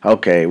like,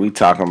 okay, we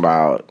talking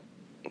about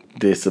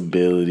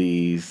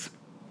disabilities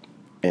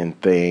and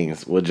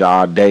things. Would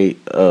y'all date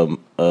a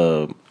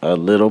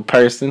little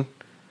person?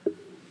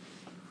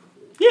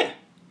 Yeah,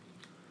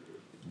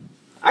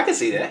 I can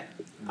see that.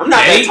 I'm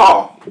not that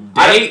tall.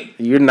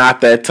 You're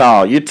not that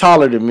tall. You're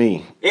taller than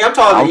me. Yeah, I'm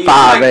taller than you.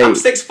 5'8". I'm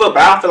 6 foot,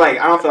 but I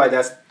don't feel like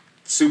that's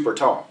super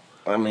tall.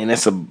 I mean,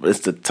 it's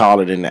the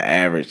taller than the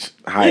average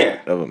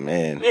height of a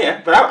man.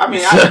 Yeah, but I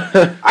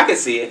can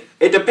see it.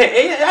 It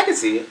depends. I can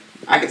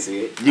see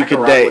it. You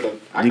could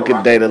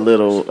date a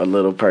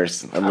little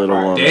person, a little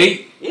woman.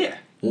 Date? Yeah.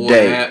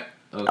 Date.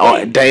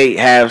 Okay. Date,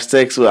 have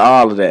sex with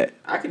all of that.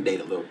 I can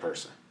date a little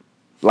person.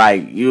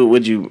 Like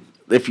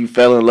if you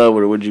fell in love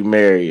with her, would you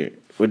marry her?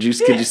 Could you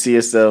see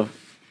yourself?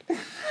 Yeah.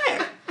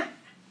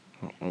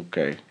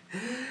 Okay.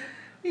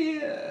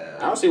 Yeah.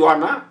 I don't see why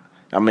not.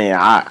 I mean,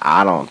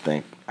 I don't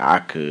think I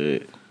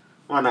could.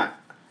 Why not?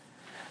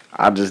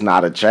 I'm just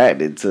not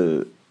attracted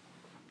to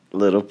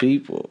little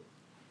people.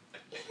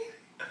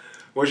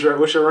 What's your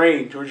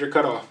range? What's your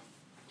cutoff?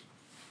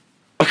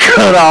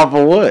 Cutoff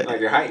of what?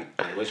 Like your height.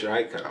 Like what's your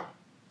height cutoff?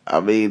 I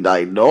mean,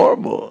 like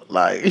normal,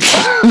 like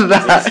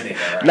not. We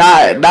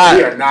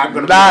are not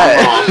gonna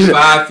be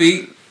 5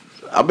 feet.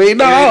 I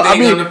mean,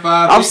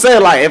 I'm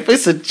saying like if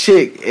it's a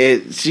chick,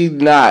 she's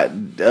not.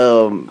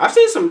 I've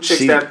seen some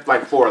chicks that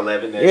like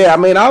 4'11". Yeah, I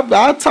mean,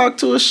 I'll talk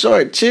to a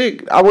short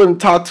chick. I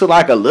wouldn't talk to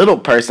like a little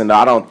person though.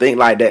 I don't think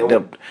like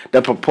that.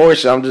 The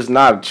proportion, I'm just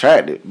not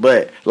attracted.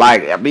 But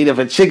like, I mean, if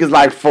a chick is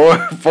like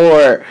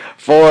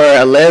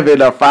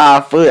 4'11" or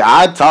 5 foot,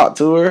 I'd talk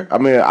to her. I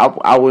mean,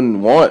 I wouldn't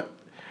want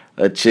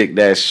a chick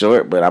that's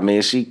short, but I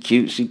mean, she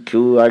cute, she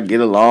cool. I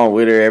get along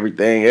with her,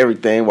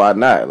 everything. Why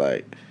not?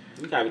 Like.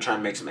 You gotta be trying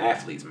to make some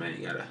athletes, man.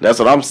 You gotta. That's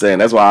what I'm saying.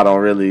 That's why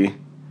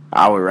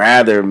I would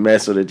rather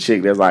mess with a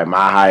chick that's like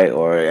my height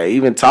or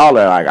even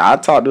taller. Like I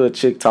talk to a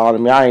chick taller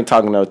than me. I ain't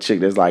talking to a chick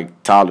that's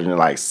like taller than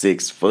like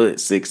 6 foot,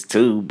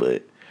 6'2",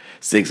 but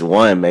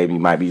 6'1" maybe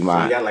might be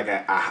my. So you got like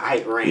a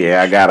height range.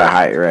 Yeah, I got a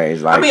height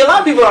range. Like, I mean, a lot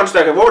of people don't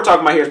understand. What we're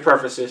talking about here is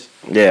preferences.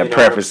 Yeah,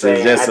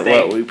 preferences. Just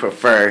what we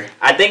prefer.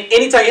 I think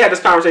anytime you have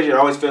this conversation, it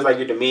always feels like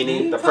you're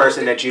demeaning the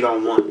person that you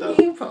don't want,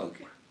 though.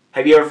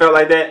 Have you ever felt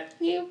like that?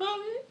 You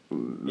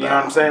know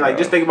what I'm saying? Like,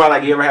 just think about,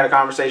 like, you ever had a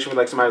conversation with,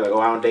 like, somebody like,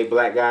 oh, I don't date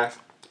black guys?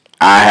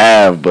 I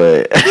have,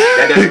 but...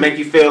 that doesn't make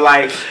you feel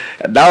like...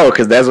 No,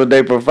 because that's what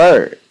they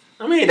prefer.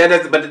 I mean, that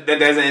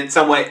doesn't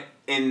somewhat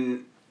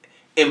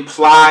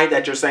imply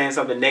that you're saying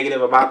something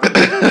negative about them.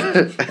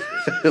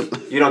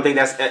 You don't think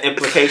that's an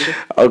implication?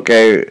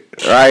 Okay,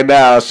 right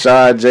now,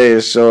 Sean J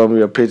is showing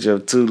me a picture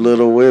of two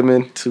little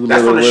women, twins.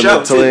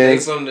 They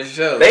from the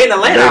show. They in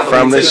Atlanta. They're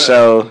from the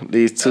show.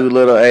 These two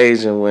little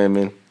Asian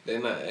women. They're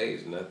not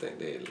Asian. I think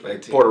they're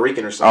like Puerto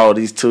Rican or something. Oh,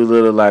 these two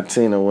little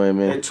Latina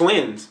women. They're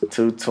twins.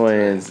 Two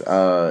twins.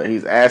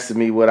 He's asking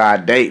me would I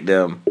date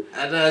them.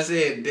 I know I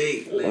said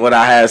date. Like, would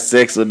I have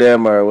sex with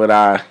them or would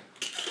I?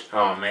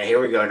 Oh man,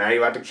 here we go. Now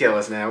you about to kill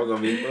us. Now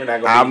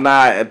I'm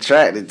not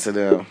attracted to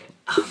them.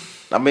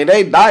 I mean,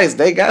 they nice.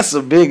 They got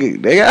some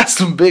big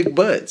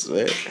butts,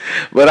 man.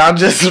 But I'm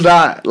just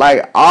not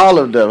like all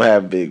of them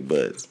have big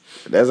butts.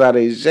 That's how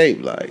they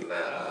shape. Like.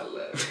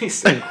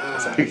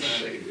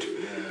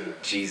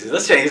 Jesus,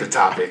 let's change the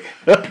topic.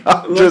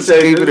 I'm just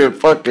keeping it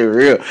fucking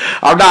real.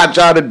 I'm not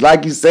trying to,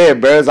 like you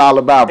said, bro. It's all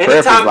about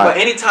preference. But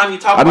anytime you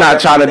talk, I'm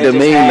not trying to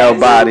demean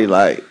nobody.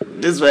 Like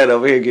this man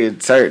over here getting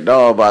turned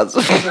on by.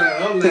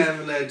 I'm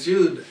laughing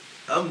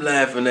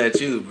at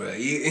you. Bro.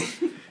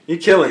 You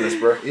killing us,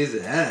 bro. Is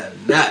it? I'm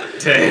not.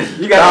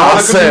 You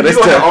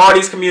got all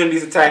these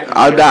communities attacking you.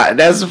 I'm not.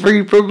 That's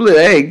free publicity.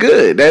 Hey,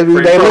 good. That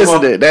means they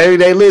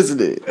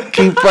listening.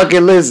 Keep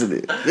fucking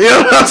listening. You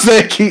know what I'm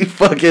saying? Keep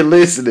fucking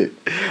listening.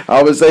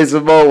 I'm gonna say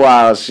some more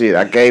wild shit.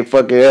 I can't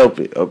fucking help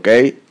it.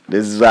 Okay,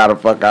 this is how the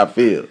fuck I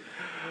feel.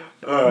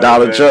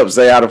 Donald Trump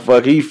say how the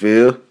fuck he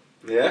feel.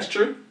 Yeah, that's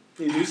true.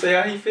 You do say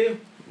how he feel.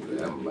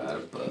 I'm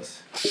about to bust.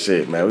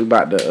 Shit, man, we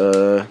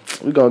gonna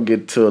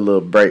get to a little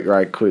break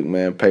right quick,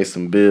 man. Pay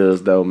some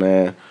bills though,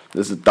 man.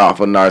 This is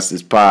Thoughtful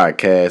Narcissist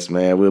Podcast,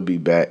 man. We'll be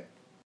back.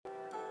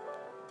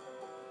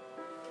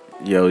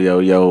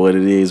 Yo, what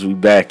it is? We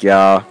back,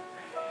 y'all.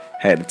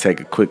 Had to take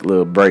a quick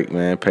little break,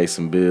 man. Pay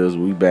some bills.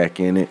 We back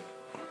in it.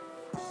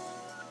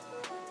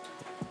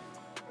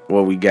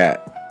 What we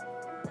got?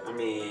 I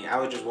mean, I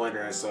was just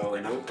wondering. So,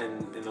 in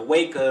the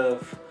wake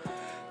of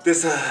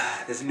this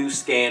new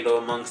scandal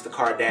amongst the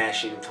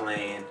Kardashian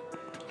clan,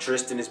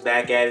 Tristan is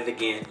back at it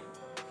again.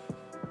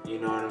 You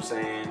know what I'm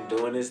saying?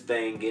 Doing his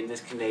thing, getting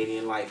his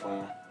Canadian life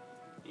on.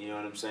 You know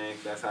what I'm saying?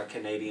 That's how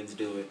Canadians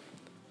do it.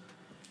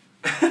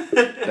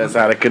 That's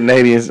how the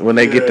Canadians, when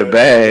they get the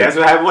bag. That's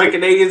what happens when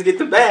Canadians get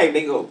the bag.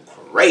 They go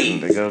crazy.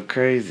 They go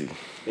crazy.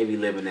 They be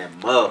living that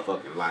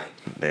motherfucking life.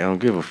 They don't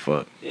give a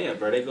fuck. Yeah,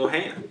 bro. They go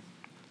ham.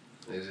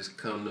 They just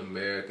come to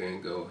America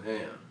and go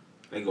ham.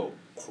 They go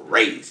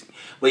crazy.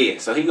 But yeah,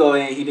 so he go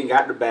in. He done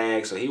got the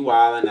bag. So he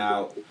wilding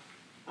out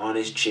on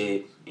his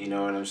chick. You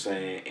know what I'm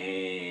saying?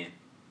 And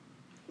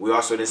we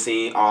also done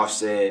seen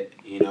Offset,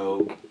 you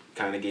know,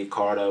 kind of get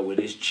caught up with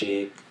his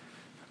chick.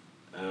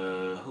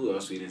 Who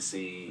else we done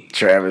seen?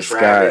 Travis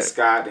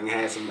Scott done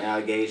had some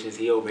allegations.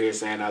 He over here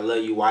saying, "I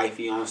love you,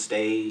 wifey," on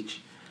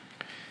stage.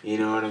 You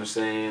know what I'm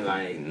saying?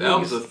 Like that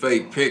was a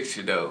fake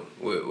picture though.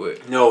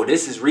 What? No,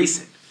 this is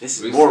recent.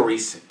 This is more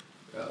recent.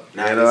 Oh.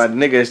 Now, you know, that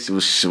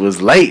nigga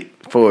was late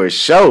for his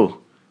show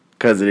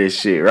because of this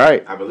shit,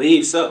 right? I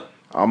believe so.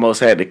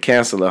 Almost had to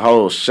cancel a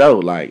whole show.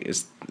 Like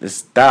it's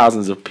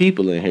thousands of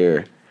people in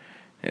here,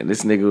 and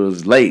this nigga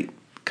was late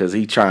because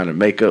he trying to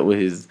make up with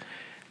his.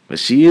 But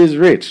she is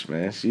rich,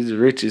 man. She's the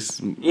richest.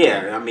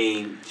 Yeah, I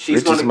mean,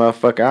 she's richest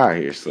motherfucker out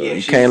here. So yeah,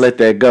 you can't let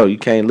that go. You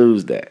can't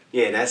lose that.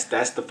 Yeah,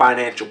 that's the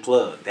financial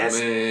plug. That's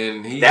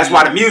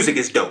why the music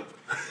is dope.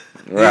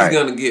 Right. He's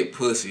gonna get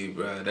pussy,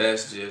 bro.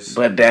 That's just.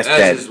 But that's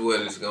just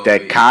what it's gonna be.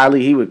 That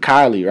Kylie, he with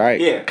Kylie, right?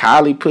 Yeah.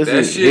 Kylie pussy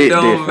that shit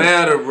don't different.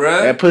 matter,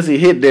 bro. That pussy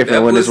hit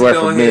different when it's worth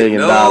 $1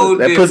 million.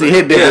 That pussy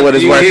hit different when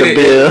it's worth $1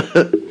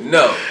 bill.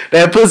 No.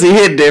 That pussy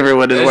hit different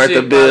when it's worth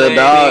 $1 bill,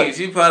 dog.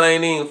 She probably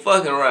ain't even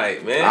fucking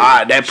right,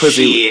 man. That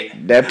pussy.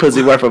 Shit. That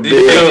pussy worth $1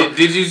 bill.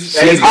 Did you?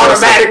 She's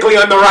automatically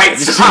on the right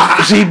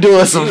side. She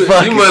doing some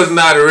fucking. You must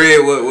not have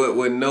read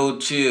what No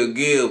Chill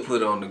Gil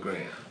put on the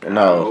gram.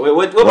 No.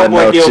 What my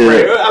boy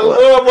Gilbert?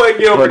 What my boy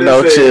Gilbert What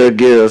No Chill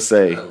Gil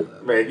say?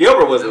 Man,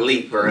 Gilbert was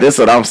elite, bro. This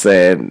what I'm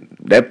saying.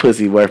 That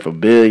pussy worth $1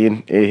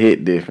 billion. It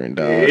hit different,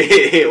 dog.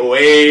 It hit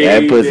way.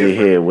 That pussy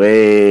hit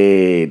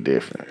way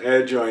different.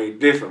 That joint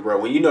different, bro.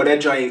 When you know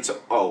that joint,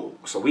 so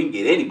we can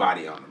get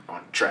anybody on the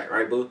track,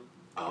 right, boo?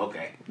 Oh,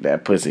 okay.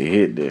 That pussy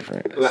hit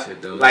different.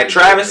 Like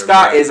Travis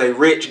Scott is a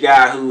rich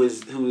guy who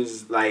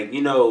is like,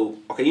 you know,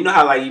 okay, you know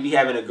how like you be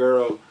having a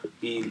girl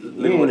be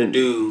living with a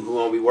dude who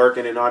won't be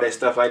working and all that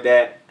stuff like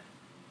that,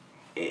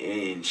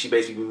 and she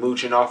basically be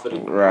mooching off of the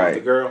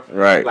girl.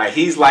 Right. Like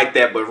he's like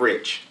that but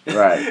rich.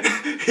 Right.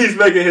 He's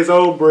making his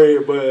own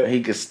bread, but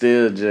he could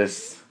still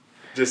just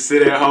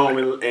sit at home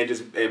and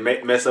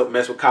mess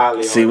with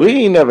Kylie. See, we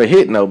ain't never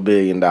hit no $1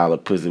 billion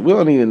pussy. We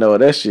don't even know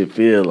what that shit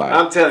feel like.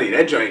 I'm telling you,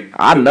 that joint.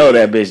 I know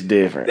that bitch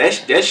different.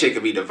 That shit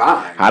could be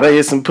divine. I done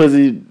hit some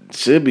pussy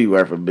should be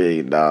worth $1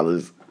 billion.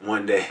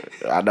 One day.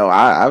 I know.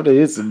 I done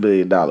hit some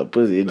 $1 billion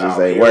pussy. It just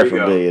ain't worth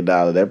 $1 billion.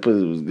 That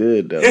pussy was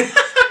good though.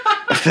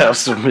 That was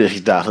some $1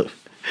 million.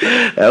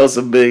 That was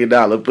some $1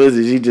 billion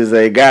pussy. She just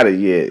ain't got it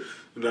yet.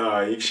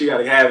 No, she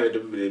gotta have it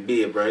to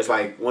be it, bro. It's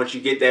like once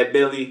you get that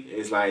Billy,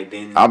 it's like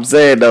then. I'm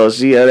saying though,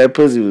 that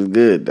pussy was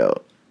good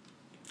though.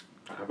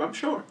 I'm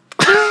sure.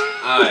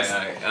 All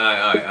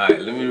right.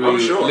 Let me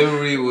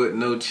read what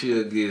No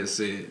Chill Gil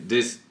said.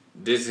 This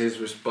is his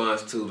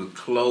response to the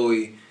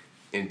Chloe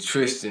and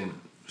Tristan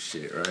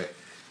shit, right?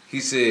 He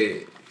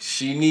said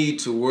she need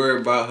to worry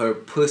about her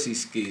pussy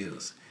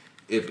skills.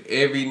 If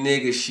every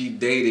nigga she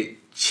dated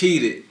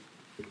cheated,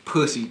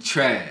 pussy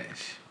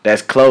trash.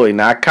 That's Chloe,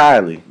 not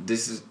Kylie.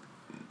 This is.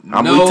 We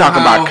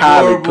talking about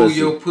Kylie pussy.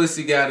 Your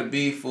pussy gotta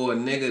be for a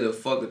nigga to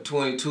fuck a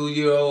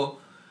 22-year-old.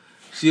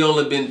 She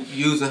only been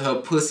using her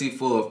pussy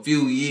for a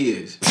few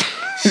years.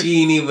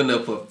 She ain't even a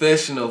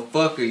professional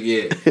fucker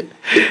yet.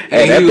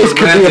 Hey, that bitch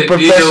could be a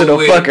professional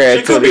fucker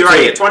at 22. You could be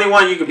right at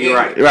 21. You could be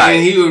right.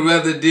 And he would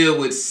rather deal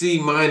with C-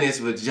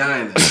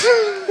 vagina.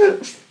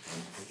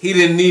 He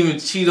didn't even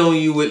cheat on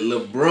you with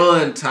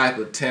LeBron type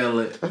of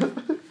talent.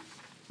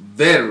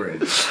 Veteran.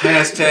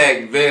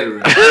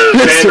 #veteran.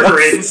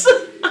 Veterans.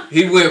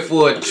 He went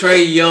for a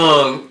Trae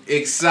Young,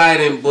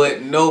 exciting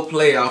but no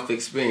playoff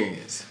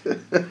experience.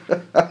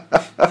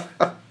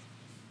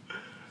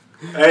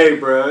 Hey,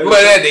 bro.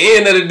 But at the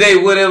end of the day,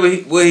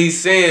 what he's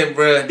saying,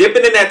 bro.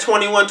 Dipping in that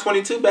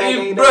 21-22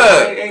 bag,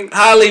 bro.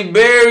 Halle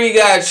Berry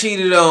got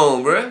cheated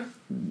on, bro.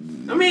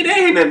 I mean, that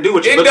ain't nothing to do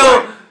with you. It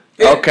don't.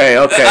 Okay.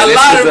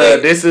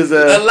 This is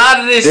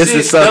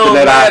something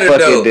that I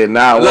fucking did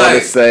not want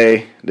to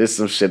say. This is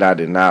some shit I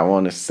did not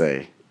want to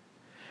say.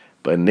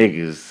 But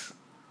niggas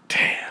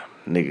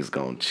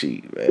gonna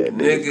cheat, man.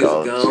 Niggas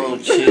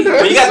gonna cheat.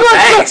 Well, you got the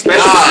bag,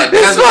 especially.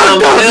 That's what I'm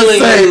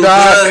telling you,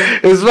 dog.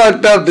 It's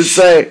fucked up to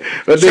say.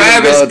 But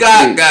Travis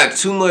Scott got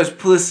too much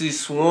pussy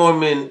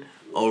swarming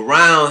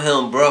around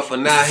him, bro, for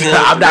not him.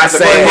 I'm not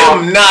saying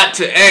him not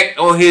to act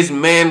on his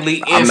manly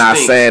instincts. I'm not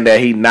saying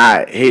that he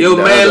not hitting your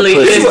the manly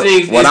other pussy.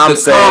 instincts. What I'm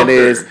saying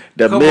is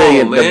the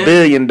 $1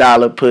 billion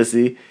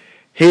pussy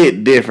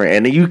hit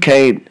different, and you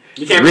can't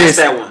mess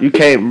that one. You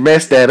can't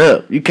mess that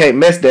up. You can't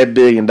mess that $1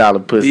 billion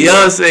pussy.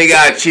 Beyonce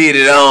got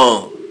cheated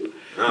on.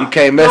 You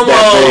can't mess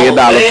that $1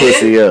 billion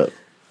pussy up.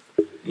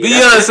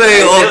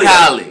 Beyonce or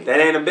Kylie. That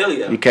ain't a Billy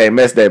though. You can't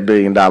mess that $1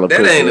 billion pussy up.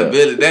 That ain't a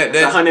Billy.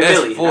 That's $100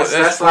 billion.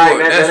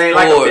 That ain't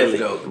like a Billy.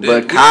 Though.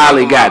 But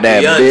Kylie got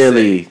that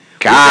Billy.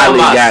 Kylie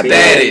got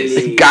status.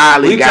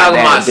 Kylie got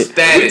that.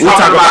 Status. We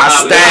talking about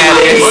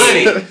status.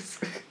 Money.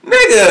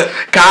 Nigga,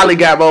 Kylie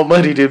got more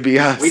money than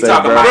Beyonce. We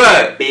talking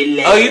about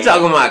Billy. Oh, you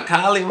talking about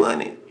Kylie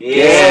money? Yeah.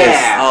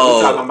 Yes. Oh,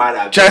 we talking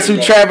about that's who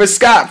Travis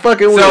Scott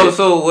fucking with.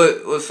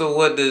 So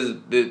what does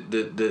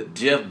the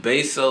Jeff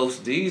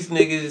Bezos, these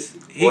niggas?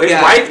 His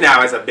wife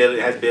now has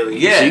Billy.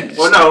 Yeah.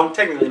 Well, no,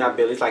 technically not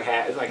Billy. It's like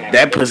half.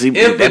 That pussy.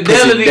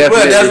 Infidelity, bro.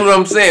 That's what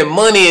I'm saying.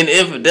 Money and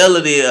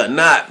infidelity are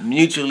not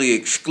mutually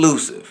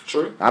exclusive.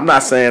 True. I'm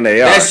not saying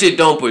they are. That shit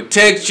don't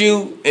protect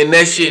you, and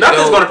that shit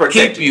don't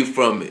keep you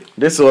from it.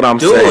 This is what I'm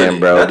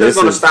saying, bro. Nothing's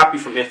gonna stop you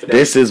from infidelity.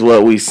 This is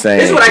what we saying.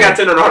 This is what I got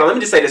to know. Hold on, let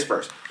me just say this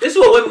first. This is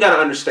what women gotta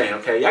understand,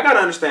 okay? Y'all gotta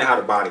understand how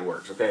the body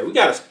works, okay? We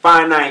got a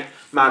finite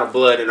amount of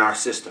blood in our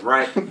system,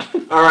 right?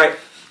 All right,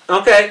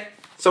 okay.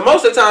 So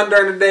most of the time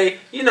during the day,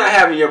 you're not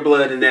having your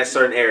blood in that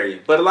certain area.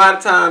 But a lot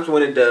of times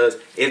when it does,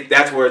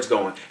 that's where it's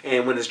going.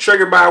 And when it's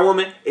triggered by a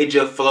woman, it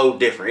just flows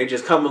different. It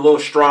just comes a little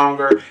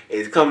stronger.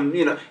 It's come,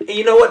 you know. And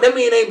you know what? That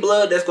means it ain't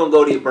blood that's going to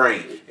go to your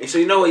brain. And so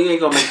you know what? You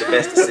ain't going to make the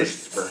best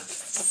decisions, bro.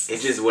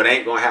 It's just what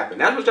ain't going to happen.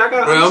 That's what y'all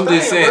got to understand, I'm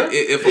just saying, bro.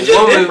 if it's a just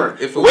woman,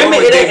 different. If a women,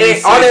 woman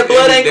all that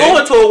blood ain't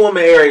going to a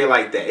woman area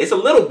like that. It's a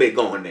little bit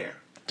going there.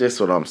 That's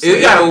what I'm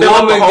saying. If a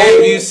woman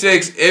gave you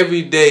sex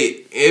every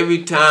day,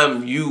 every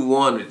time you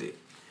wanted it,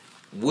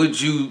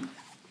 would you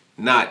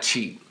not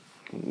cheat?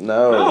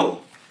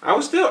 No. I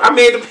would still. I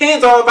mean, it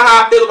depends on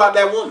how I feel about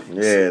that woman.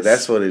 Yeah,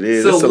 that's what it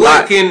is. So it's a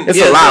lot.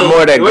 It's a lot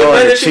more that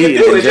goes into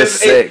cheating than just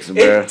sex,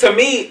 bro. To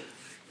me,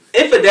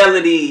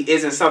 infidelity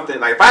isn't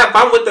something like if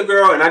I'm with the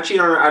girl and I cheat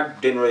on her, I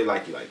didn't really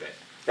like you like that.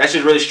 That's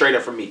just really straight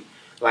up for me.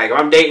 Like if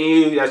I'm dating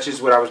you, that's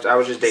just what I was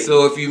just dating.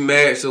 So if you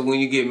married, so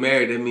when you get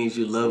married, that means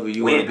you love her.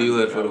 You want to be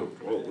with her for the.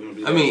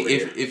 I mean,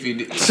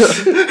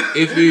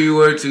 if you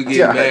were to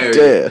get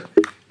married,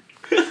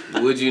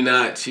 would you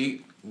not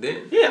cheat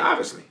then? Yeah,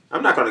 obviously.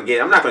 I'm not gonna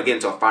get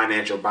into a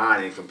financial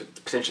bind and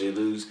potentially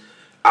lose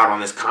out on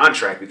this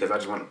contract because I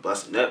just want to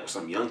bust a nut with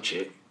some young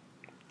chick.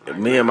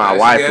 Me and my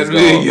wife is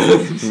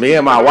going. Me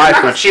and my wife.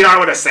 I'm not cheating on her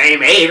with the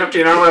same age. I'm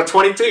cheating on her with a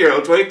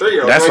 22-year-old,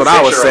 23-year-old. That's what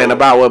I was saying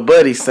about what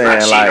Buddy's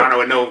saying. I'm like, on her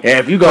with no,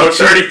 if you gonna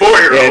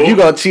 34-year-old. Yeah, if you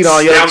gonna cheat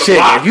on your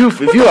chick,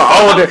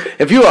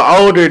 if you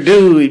an older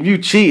dude, you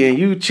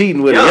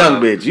cheating with a young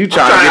bitch. You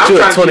trying to get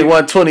you a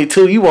 21,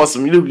 22. You want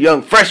some new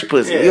young fresh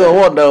pussy. You don't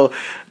want no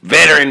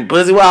veteran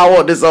pussy. Well, I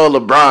want this old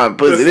LeBron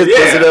pussy. This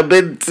pussy done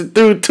been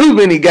through too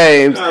many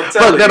games.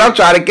 Fuck that. I'm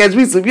trying to catch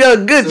me some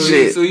young good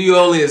shit. So you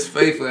only as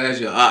faithful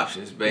as your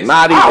options, basically.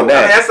 Not even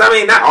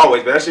that. Not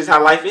always, but that's just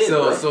how life is.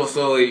 That's why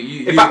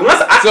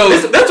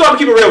I'm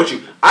keeping it real with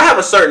you. I have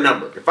a certain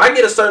number. If I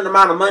get a certain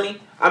amount of money,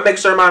 I make a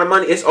certain amount of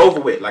money, it's over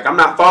with. Like, I'm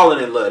not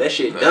falling in love. That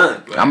shit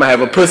done. I'm going to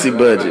have a pussy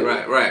budget.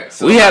 Right.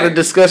 So we had a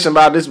discussion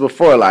about this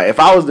before. Like, if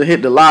I was to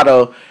hit the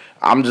lotto,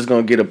 I'm just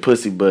going to get a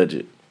pussy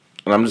budget.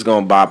 And I'm just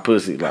going to buy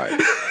pussy, like...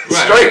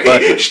 Straight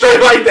like that.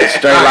 Straight like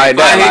that. If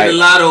I hit the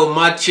lotto,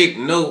 my chick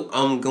know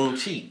I'm gonna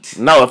cheat.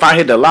 No, if I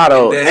hit the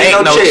lotto,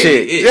 ain't no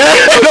chick. Ain't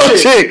no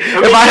chick.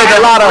 If I hit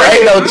the lotto,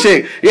 ain't no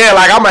chick. Yeah,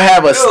 like I'm gonna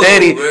have a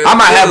steady. I'm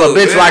gonna have a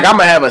bitch. Like I'm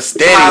gonna have a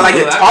steady. I like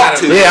to talk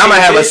to. Yeah, I'm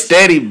gonna have a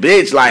steady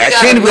bitch. Like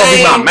she ain't even gonna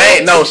be my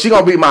main. No, she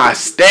gonna be my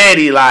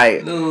steady.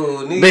 Like,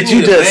 bitch,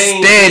 you just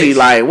steady.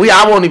 Like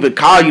I won't even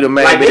call you the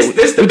main. Bitch,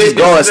 this the bitch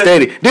going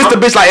steady. This the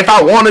bitch. Like if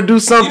I want to do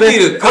something,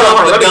 this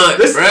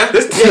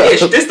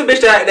the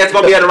bitch that's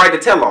gonna be able to write the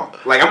tell all.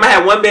 Like I'm gonna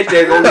have one bitch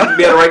that's gonna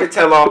be able to write the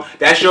tell all.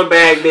 That's your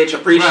bag, bitch.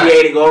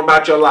 Appreciate it. Go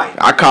about your life.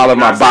 I call her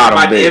my bottom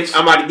bitch.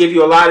 I'm about to give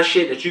you a lot of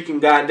shit that you can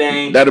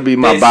goddamn. That'll be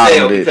my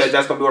bottom bitch because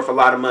that's gonna be worth a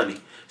lot of money.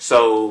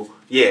 So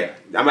yeah,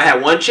 I'm gonna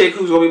have one chick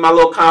who's gonna be my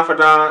little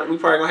confidant. We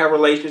probably gonna have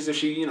relations if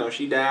she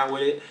down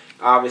with it,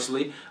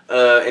 obviously.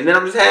 And then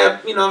I'm just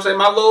have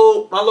my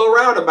little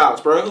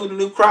roundabouts, bro. Who the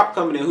new crop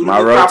coming in? Who the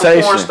new crop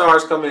of porn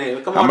stars coming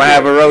in? Come on, I'm gonna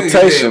have a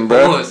rotation,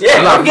 bro.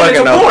 Yeah, I'm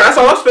getting into porn. That's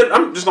all I'm spending.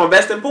 I'm just gonna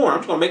invest in porn. I'm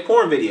just gonna make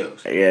porn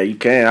videos. Yeah, you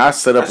can. I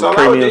set up a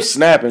premium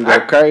snap and go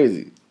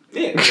crazy.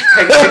 Yeah,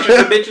 take pictures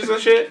of bitches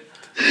and shit.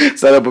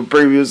 Set up a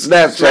premium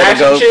Snapchat and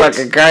go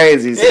fucking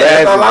crazy. Yeah,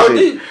 that's all I would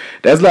do.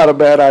 That's not a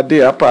bad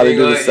idea. I probably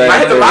do the same. You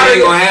ain't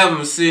gonna have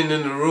them sitting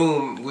in the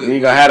room. You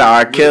gonna have the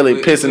R.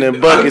 Kelly pissing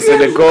in buckets in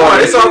the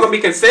corner. It's all gonna be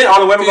consent. All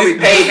the women gonna be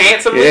paid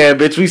handsomely. Yeah,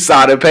 bitch, we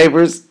saw the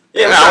papers.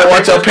 Yeah, I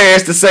want your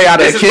parents to say I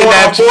done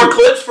kidnapped you. 4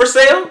 clips for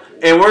sale,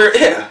 and we're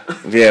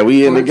Yeah,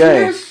 we in the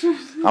game.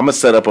 I'm gonna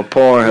set up a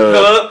porn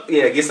hub.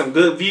 Yeah, get some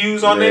good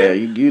views on there.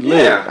 Yeah, you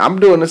lit. Yeah.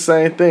 I'm doing the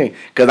same thing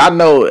because I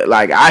know,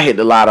 like, I hit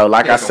the lotto.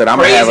 Like I said, I'm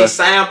gonna have a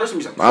sound.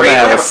 I'm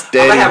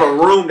gonna have a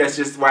room that's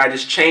just where I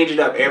just change it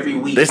up every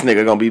week. This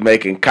nigga gonna be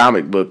making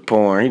comic book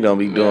porn. He gonna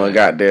be doing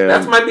goddamn.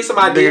 That might be some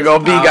ideas. Nigga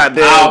gonna be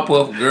goddamn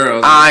Powerpuff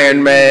Girls,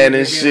 Iron Man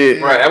and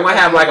shit. Right, I'm gonna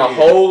have like a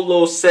whole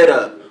little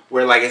setup.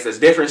 Where like it's a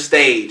different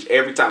stage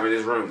every time in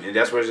this room, and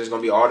that's where it's just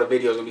gonna be all the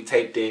videos gonna be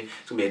taped in.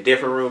 It's gonna be a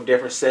different room,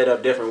 different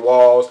setup, different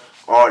walls,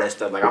 all that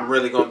stuff. Like I'm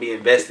really gonna be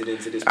invested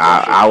into this.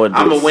 I would.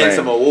 I'm gonna win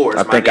some awards.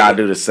 I think I'll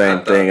do the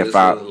same thing if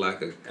I.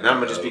 Like and I'm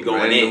gonna just be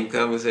going in.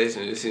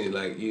 Conversation. It seems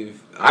like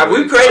you've.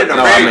 We created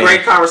a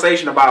great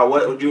conversation about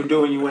what you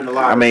do when you win the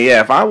lottery. I mean,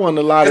 yeah, if I won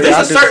the lottery,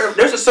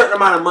 there's a certain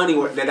amount of money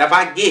that if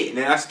I get and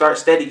then I start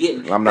steady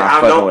getting, I'm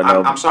not fucking with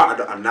no. I'm sorry,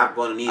 I'm not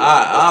going to need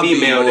a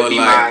female to be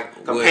my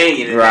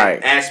companion in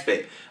that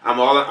aspect.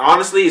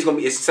 Honestly,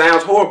 it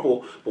sounds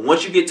horrible, but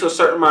once you get to a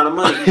certain amount of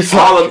money,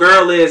 all a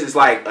girl is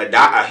like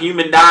a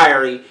human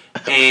diary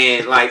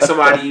and like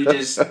somebody you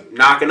just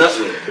knocking up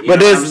with.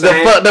 But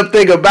the fucked up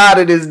thing about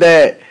it is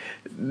that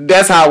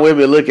that's how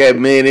women look at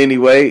men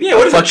anyway. Yeah,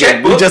 what is a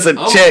checkbook? We just a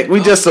check.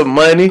 We just some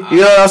money. You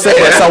know what I'm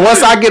saying? Yeah. So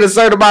once I get a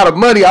certain amount of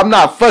money, I'm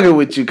not fucking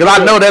with you because I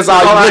know that's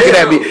all you looking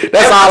at me.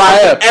 That's all I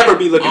have. Ever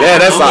be looking at me.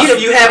 That's all. Even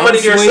if you have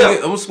money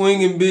yourself. I'm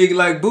swinging big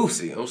like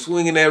Boosie. I'm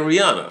swinging at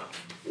Rihanna.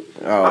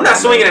 Oh, I'm not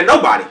swinging at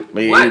nobody.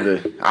 Me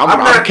either.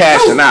 I'm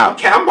cashing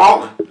out. I'm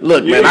balling.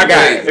 Look, man, I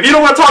got it. If you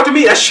don't want to talk to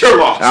me, that's your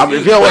loss.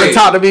 If you don't want to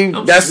talk to me,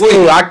 that's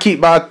cool. I keep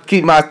my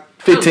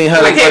 $1,500 for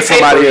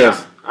somebody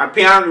else.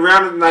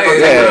 Rihanna's not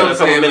gonna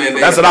take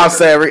That's what I'm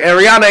saying. And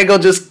Rihanna ain't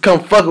gonna just come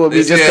fucking with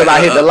me just till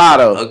I hit the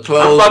lotto. A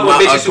closed mouth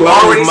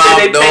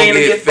don't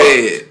get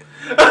fed.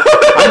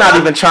 I'm not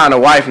even trying to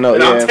wife no.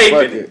 Yeah, I'm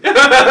taping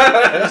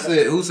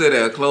it. Who said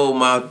that? A closed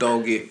mouth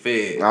don't get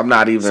fed. I'm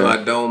not even. So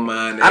I don't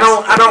mind. I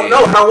don't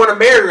know. I don't want to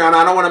marry Rihanna.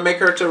 I don't want to make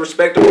her to a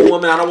respectable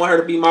woman. I don't want her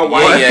to be my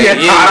wife. I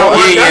don't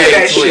want none of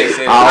that shit.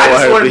 I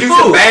just want to do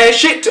some bad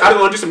shit. I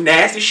just want to do some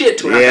nasty shit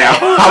to her. Yeah,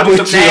 I'll do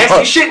some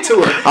nasty shit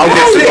to her. I'll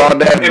get you on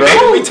that, bro. And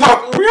maybe we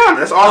talk with Rihanna.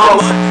 That's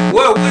all.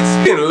 Well, we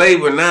been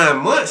labor 9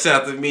 months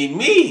after meeting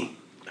me.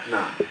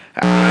 Nah.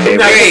 I'm I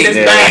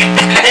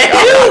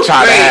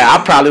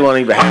probably won't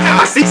even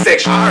have a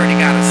C-section. I already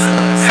got a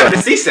son. Have a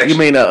C-section. You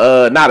mean not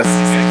a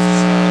C-section?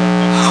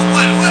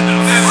 What?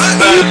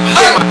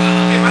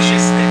 Get my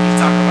shit sick. You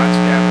talking about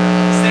you having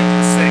a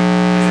second sick?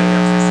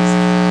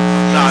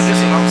 No, this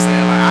is what I'm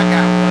saying. Like I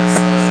got one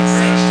son.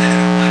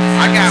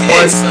 I got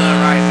one son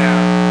right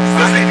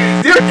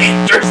now. You're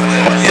dangerous.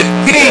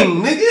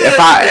 If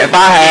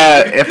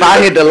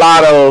I hit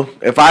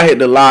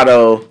the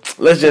lotto,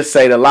 let's just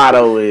say the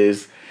lotto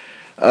is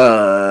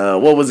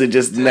what was it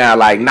just now?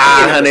 Like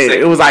 900.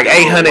 It was like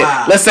 800.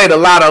 Wow. Let's say the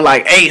lotto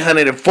like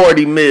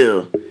 840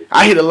 mil.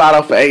 I hit the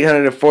lotto for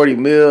 840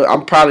 mil.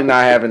 I'm probably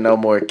not having no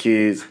more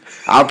kids.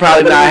 I'm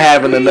probably not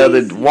having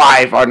another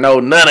wife or none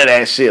of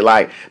that shit.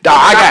 Like,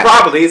 dog,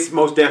 probably it's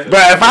most definitely.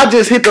 Bro, if I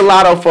just hit the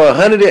lotto for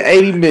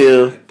 180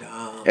 mil.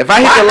 If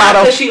I hit the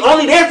lotto, she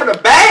only there for the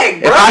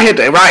bag, bro. If I hit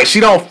the she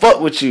don't fuck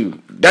with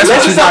you. That's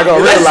what she's not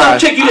gonna realize. Some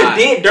chick you done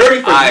did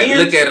dirty for years.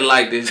 Look at it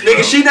like this,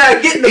 nigga. She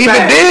not getting the bag.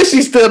 Even then,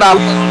 she still not.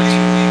 My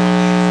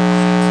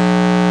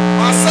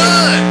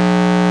son,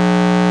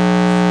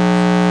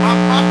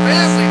 my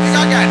family.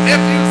 Nigga, I got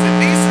nephews and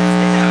nieces.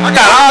 I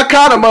got all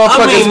kind of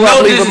motherfuckers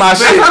leaving my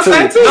shit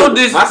too. No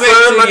disrespect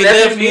to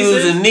your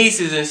nephews and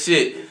nieces and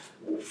shit.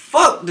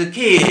 Fuck the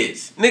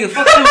kids. Nigga,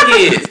 fuck them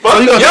kids. So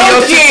you gonna give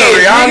your shit to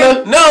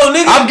Rihanna? No,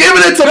 nigga. I'm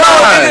giving it to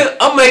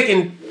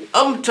mine.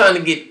 I'm trying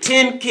to get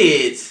 10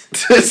 kids.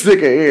 This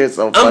nigga here is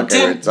so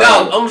fucking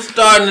I'm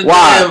starting to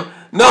No,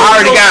 I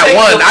already got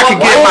one. I can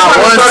get my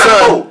one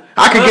son.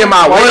 I can get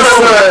my one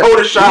son.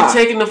 You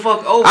taking the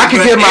fuck over. I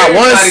can get my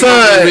one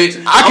son.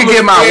 I can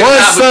get my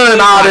one son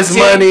all this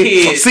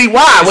money. See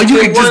why? When you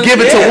can just give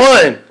it to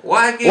one.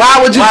 Why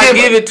would you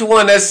give it to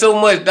one? That's so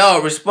much,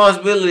 dog.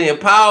 Responsibility and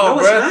power,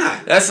 bro.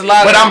 That's a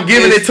lot. But I'm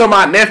giving it to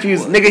my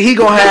nephews, nigga. He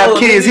gonna have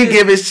kids. He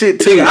give his shit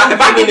too. If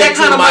I get that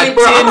kind of money,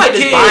 bro, I might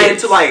just buy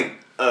into like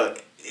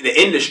the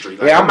industry.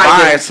 Like, I'm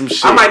buying some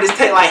shit. I might just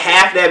take like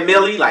half that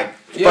milli. Like,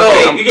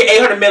 if you get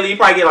 800 milli, you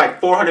probably get like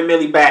 400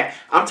 milli back.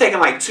 I'm taking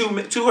like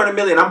 200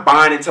 million. I'm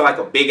buying into like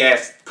a big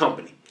ass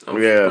company.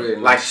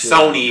 Like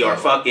Sony or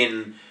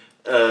fucking.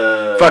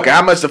 Fuck it,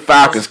 how much the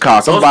Falcons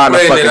cost? I'm buying the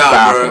fucking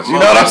Falcons. You know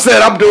what I'm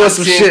saying? I'm doing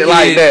some shit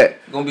like that.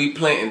 Gonna be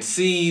planting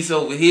seeds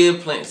over here,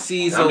 planting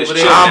seeds over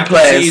there. I'm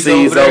planting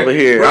seeds over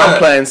here. I'm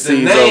planting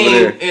seeds over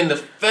there. In the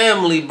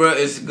family, bro,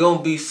 is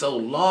gonna be so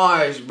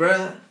large,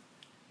 bro.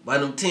 By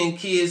them 10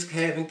 kids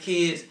having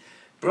kids.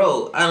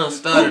 Bro, I done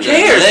started. Who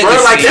cares, bro?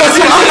 Like, that's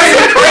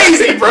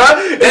crazy, bro.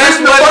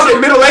 That's the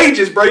fucking Middle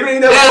Ages, bro. You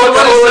ain't never That's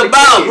what it's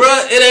about, bro.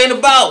 It ain't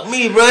about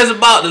me, bro. It's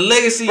about the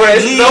legacy you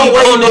leave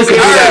on this earth. You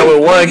can do that with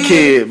one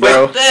kid,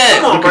 bro.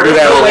 Come on, you can do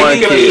that with one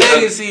kid.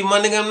 Legacy, my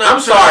nigga. I'm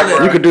sorry,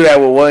 bro. You can do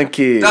that with one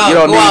kid. You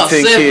don't need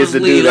 10 kids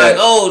to do that.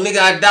 Like, oh, nigga,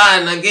 I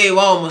died and I gave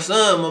all my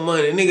son my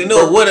money. Nigga,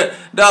 no, what a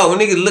dog. When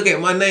niggas look at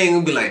my name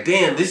and be like,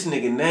 damn, this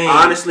nigga name.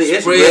 Honestly,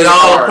 it's spread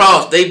all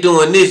across. They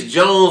doing this,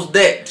 Jones,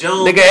 that,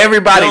 Jones. Nigga,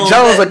 everybody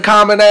Jones a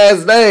common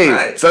ass name,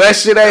 right. So that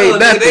shit ain't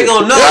nothing. They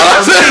gonna know.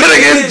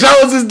 Nigga,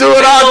 Jones is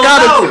doing all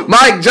kind of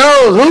Mike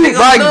Jones. Who?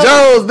 Mike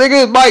Jones.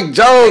 Nigga, Mike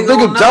Jones.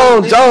 Nigga,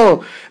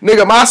 Jones.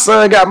 Nigga, my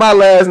son got my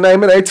last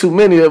name. It ain't too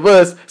many of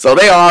us, so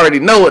they already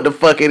know what the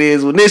fuck it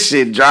is when this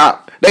shit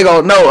drop. They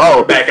gonna know.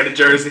 Oh, back in the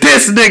jersey.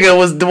 This nigga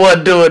was the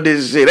one doing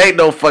this shit. Ain't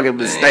no fucking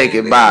mistake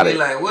about it.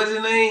 Like, what's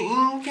his name?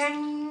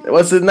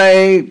 What's his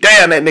name?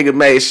 Damn, that nigga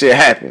made shit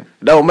happen.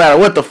 Don't matter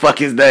what the fuck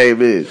his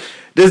name is.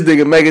 This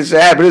nigga making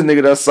shit happen. This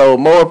nigga done sold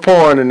more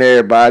porn than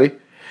everybody.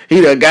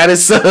 He done got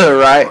his son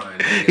right.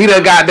 He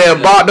done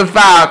goddamn bought the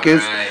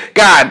Falcons.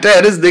 God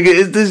damn, this nigga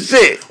is the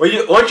shit. Well,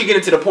 once you get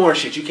into the porn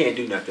shit, you can't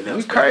do nothing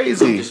else. You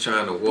crazy. I'm just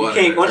trying to water.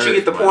 You can't. Once you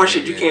get the porn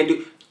shit, you can't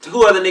do.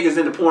 Who other niggas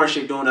in the porn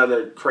shit doing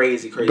other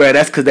crazy? Bro,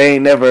 that's because they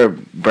ain't never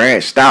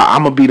branched out.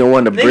 I'm gonna be the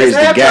one to bridge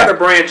the gap.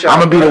 I'm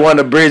gonna be the one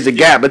to bridge the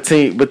gap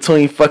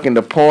between fucking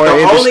the porn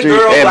industry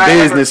and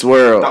business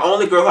world. The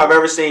only girl I've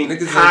ever seen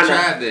niggas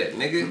tried that,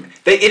 nigga.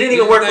 It didn't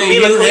even work for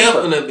Mila Khalifa.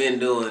 Hugh Hefner been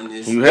doing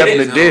this. Hugh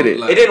Hefner did it.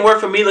 It didn't work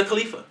for Mila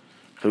Khalifa.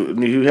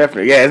 Hugh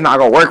Hefner, yeah, it's not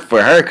gonna work for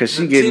her because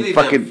she getting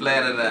fucking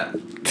flatted out.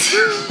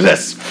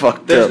 That's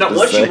fucked up.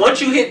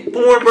 Once you hit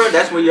porn, bro,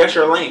 that's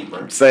your lane,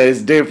 bro. Say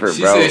it's different,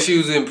 she bro. She said she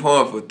was in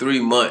porn for 3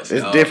 months.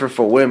 It's different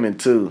for women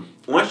too.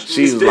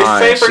 She was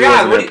lying. She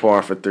was in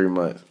porn for 3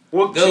 months.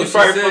 Well, no, she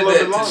probably for a little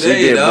bit longer. She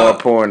did more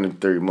porn in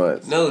 3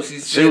 months. No,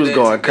 she was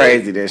going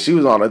crazy then. She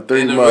was on a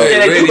 3 month.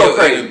 Yeah, they do go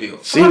crazy.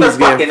 She was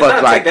getting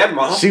fucked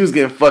like she was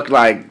getting fucked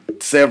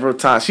like several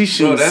times. She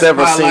shooting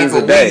several scenes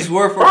a day.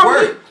 Worth of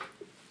work.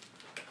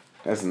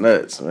 That's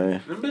nuts, man.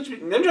 Them be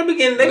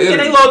getting their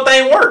little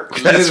thing work.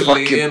 That's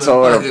fucking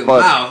tore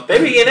fuck.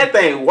 They be getting that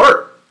thing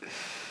work.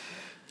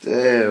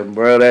 Damn,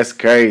 bro, that's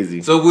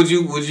crazy. So would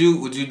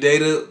you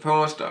date a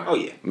porn star? Oh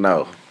yeah.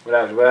 No.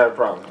 Without a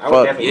problem. I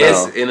would definitely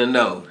yes and a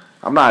no.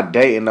 I'm not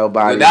dating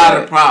nobody.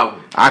 Without a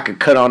problem. I could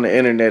cut on the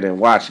internet and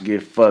watch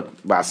get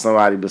fucked by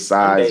somebody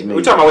besides me.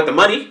 We talking about with the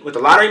money? With the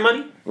lottery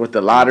money? With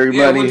the lottery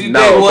money?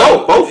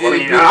 No. Both. I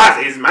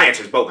mean, my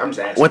answer is both. I'm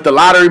just asking. With the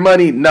lottery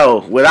money?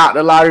 No. Without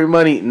the lottery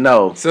money?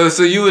 No.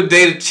 So you would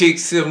date a chick,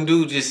 some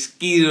dude just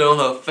skeeted on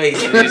her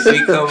face and then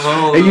she come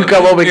home. And you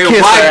come over and kiss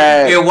her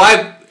ass. And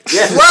wipe.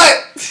 Yes.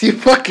 What? You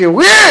fucking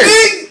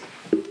weird.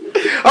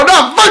 I'm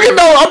not fucking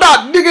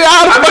nigga.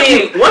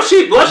 I mean, once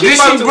she brush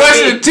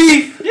her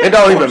teeth. Yeah, it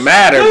don't even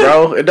matter,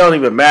 bro. It don't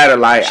even matter.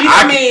 Like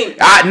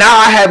now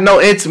I have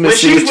no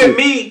intimacy. When she's with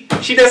me,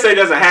 she necessarily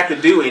doesn't have to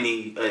do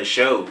any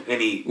show,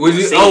 any. Would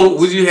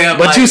you have?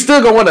 But you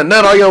still gonna want to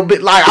nut on your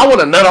bit? Like I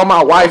want to nut on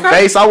my wife's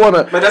face. I want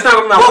to. But that's not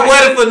what my wife.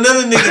 What if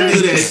another nigga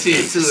do that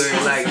shit to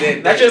her like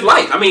that? That's just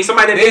life. I mean,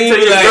 somebody that didn't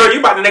tell you, girl, you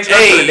about the next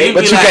person.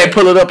 But you can't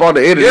pull it up on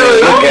the internet.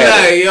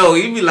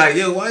 You be like,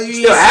 yo, why you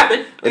still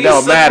happen? It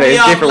don't matter.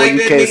 It's different when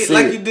you can't see it.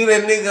 Like you do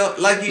that nigga,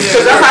 like you.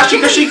 Because that's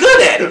how she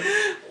good at it.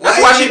 That's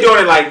why she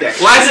doing it like that.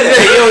 Why she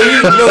say,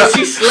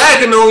 she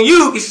slacking on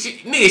you?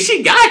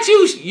 She got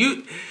you.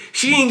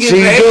 She ain't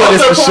getting paid.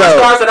 Most of the porn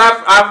stars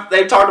that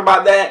they've talked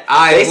about that,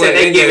 they said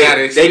they give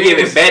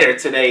it better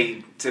to their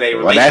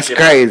relationship. Well, that's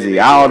crazy.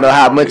 I don't know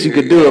how much you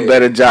could do a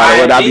better job than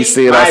what I be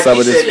seeing on some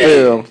of this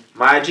film.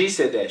 My IG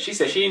said that. She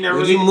said she ain't never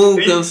really. You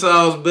move them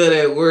songs better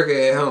at work or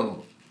at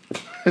home.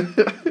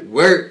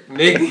 Work,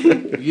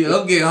 nigga. You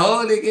don't get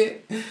home, nigga.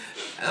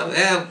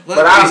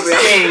 But I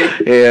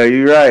mean, yeah,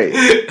 you're right.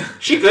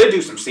 She could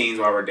do some scenes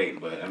while we're dating,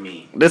 but I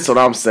mean, that's what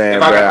I'm saying.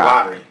 If I got the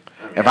lottery.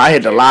 If I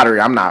hit the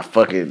lottery, I'm not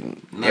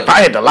fucking. No. If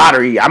I hit the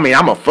lottery, I mean,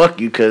 I'm gonna fuck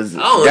you because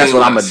that's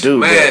what I'm gonna do.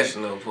 Smash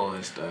no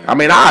porn star. I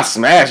mean, I'll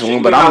smash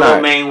one, but I'm not.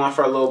 The main one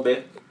for a little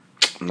bit.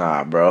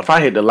 Nah, bro. If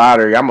I hit the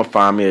lottery, I'm gonna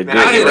find me a good.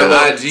 I hit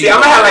an IG. See, I'm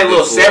gonna have like a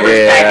little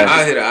severance package.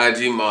 I hit an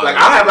IG model. Like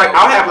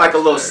I'll have like a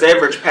little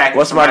severance package.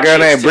 What's my girl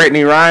name?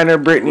 Brittany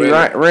Reiner. Brittany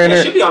Renner.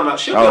 Yeah, she be on the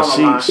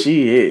line.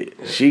 She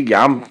hit.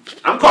 I'm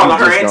calling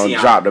her just gonna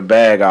drop the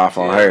bag off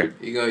on her.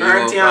 You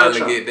gonna finally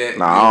get that?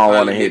 Nah, I don't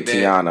want to hit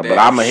Tiana, but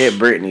I'm gonna hit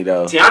Brittany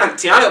though.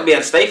 Tiana will be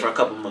able to stay for a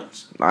couple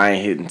months. I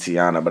ain't hitting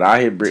Tiana, but I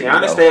hit Brittany.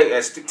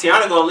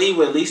 Tiana gonna leave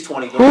with at least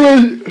 20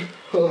 grand.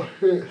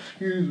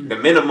 The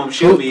minimum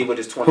she'll leave with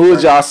is 20.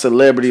 Who's y'all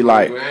celebrity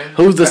like?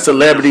 Who's the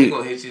celebrity?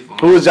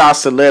 Who is y'all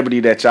celebrity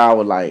that y'all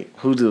would like?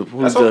 Who's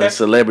the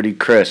celebrity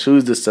crush?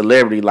 Who's the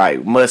celebrity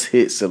like must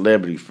hit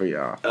celebrity for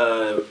y'all?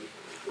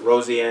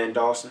 Rosario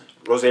Dawson.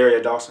 Rosario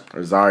Dawson.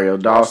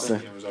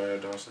 Yeah, Rosario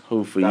Dawson.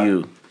 Who for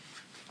you?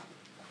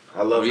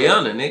 I love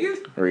Rihanna,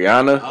 nigga.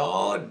 Rihanna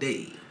all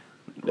day.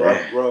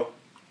 Bro.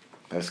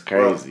 That's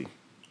crazy.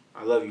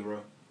 I love you, bro.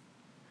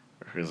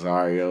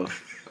 Rosario,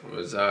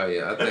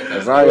 I think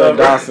Rosario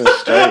Dawson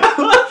straight. I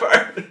love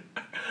her.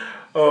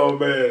 Oh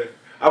man,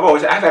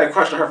 I've had a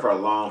crush on her for a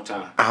long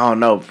time. I don't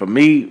know. For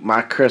me,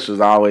 my crush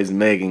was always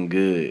Megan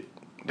Good.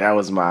 That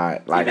was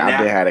my I've been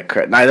had a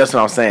crush. Now that's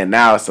what I'm saying.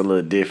 Now it's a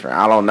little different.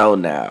 I don't know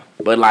now,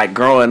 but like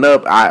growing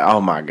up,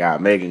 oh my god,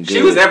 Megan Good.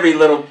 She was every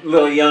little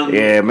young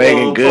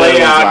Megan Good play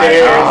was out like,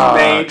 there. Oh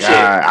main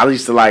god, I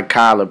used to like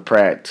Kyla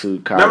Pratt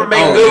too. Remember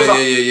Megan Good?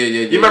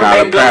 Yeah. You remember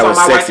Megan Pratt Good was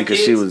on My sexy because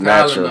she was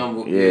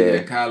natural.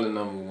 Kyla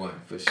number one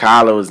for sure.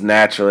 Kyla was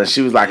natural, and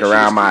she was like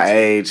around my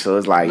age, so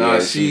it's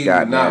like she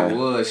got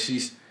not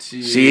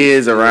She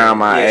is around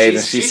my age,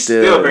 and she's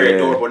still very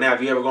adorable. Now,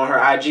 if you ever go on her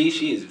IG,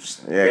 she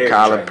is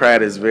Kyla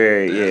Pratt is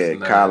very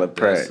Kyla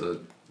Pratt.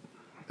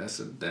 That's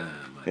a dime.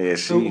 Yeah,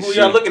 who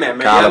y'all looking at,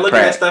 man? Y'all looking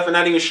at stuff and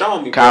not even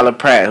showing me. Kyla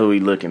Pratt, who we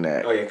looking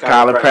at? Oh yeah,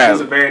 Kyla Pratt.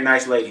 She's a very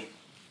nice lady.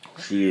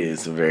 She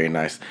is very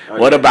nice.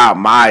 What about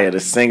Maya, the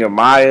singer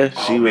Maya?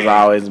 She was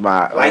always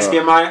my light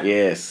skin Maya.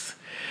 Yes,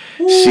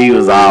 she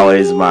was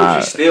always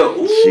my. She still.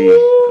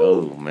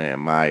 Oh man,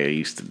 Maya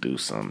used to do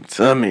something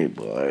to me,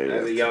 boy.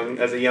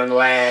 As a young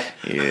lad.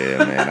 Yeah,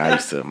 man,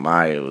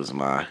 Maya was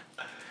my.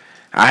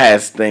 I had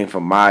this thing for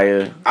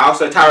Maya. I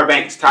also Tyra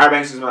Banks. Tyra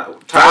Banks is my.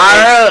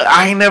 Tyra,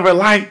 I ain't never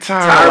liked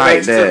Tyra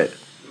like Banks that.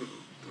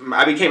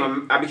 I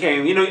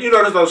became. You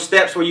know, those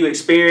steps where you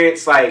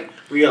experience like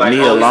where you're like,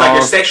 it's like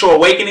your sexual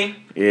awakening.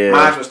 Yeah,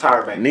 mine was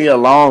Tyra Banks. Nia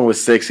Long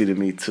was sexy to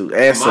me too,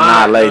 and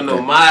Sanaa Lathan.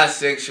 No, my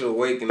sexual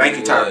awakening. Thank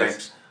you, Tyra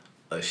Banks.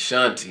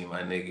 Ashanti,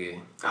 my nigga.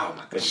 Oh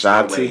my god,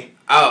 Ashanti.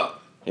 Oh.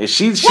 And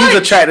she's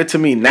attracted to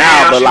me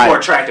now, but she's like more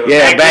attractive.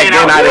 Yeah, back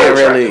then I didn't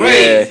really.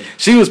 Yeah,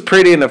 she was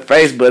pretty in the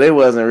face, but it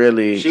wasn't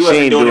really. She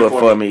didn't do it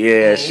for me.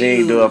 Yeah, she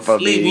ain't do it for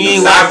me. You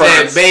ain't watch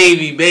that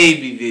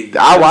baby.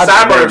 I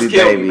watched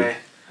baby.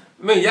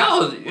 Man,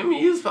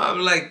 you was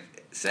probably like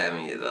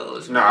 7 years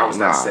old. No, I was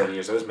not 7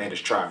 years old. This man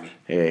just tried me.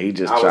 Yeah, he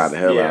just tried the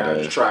hell out of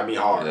us. He tried me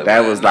hard.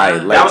 That was like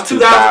that was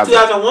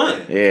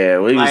 2001. Yeah,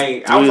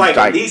 I was like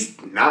at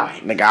least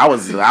 9. Nigga,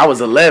 I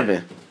was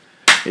 11.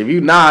 If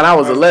you 9, I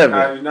was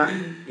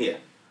 11. Yeah.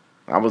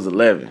 I was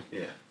 11.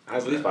 Yeah. I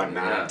was at least about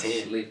 9,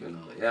 10.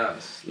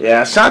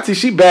 Yeah, Ashanti,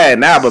 she bad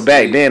now, but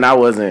back then I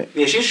wasn't.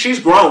 Yeah, she's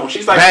grown.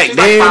 She's like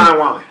fine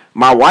wine.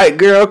 My white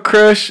girl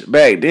crush,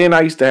 back then I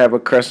used to have a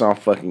crush on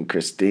fucking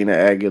Christina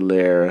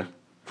Aguilera,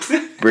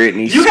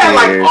 Britney Spears. You had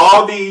like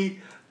all the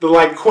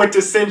like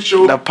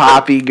quintessential. The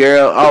poppy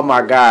girl. Oh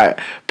my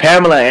God.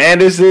 Pamela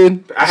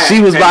Anderson.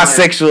 She was my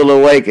sexual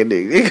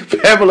awakening.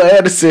 Pamela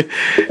Anderson.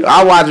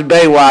 I watched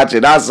Baywatch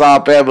and I saw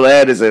Pamela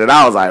Anderson and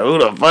I was like, who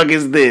the fuck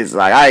is this?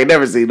 Like, I ain't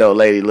never seen no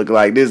lady look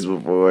like this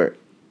before.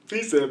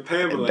 He said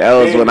Pamela. That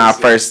was when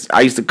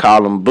I used to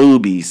call them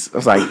boobies. I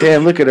was like,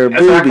 damn, look at her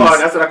boobies.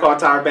 That's what I call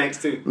Tyra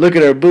Banks too. Look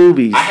at her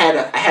boobies. I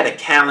had a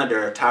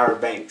calendar of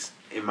Tyra Banks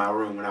in my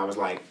room when I was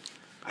like,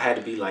 I had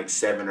to be like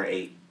 7 or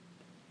 8.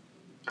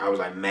 I was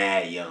like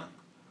mad young.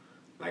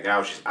 Like I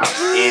was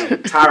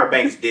and Tyra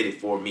Banks did it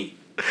for me.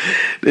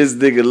 This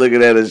nigga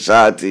looking at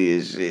Ashanti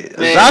and shit.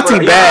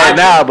 Ashanti bad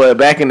now, but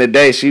back in the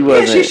day she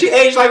wasn't. Yeah, she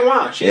aged like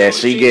wine.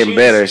 She getting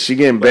better. She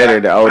getting better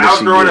the older she gets.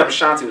 When I was growing up,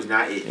 Ashanti was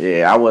not it.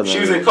 Yeah, I wasn't. She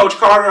was in Coach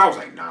Carter. I was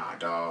like, nah,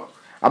 dog.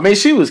 I mean,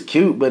 she was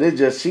cute, but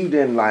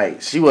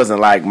she wasn't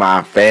like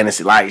my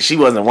fantasy. Like she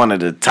wasn't one of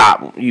the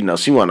top.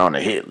 She wasn't on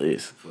the hit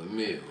list. For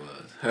me, it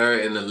was her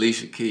and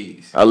Alicia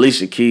Keys.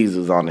 Alicia Keys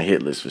was on the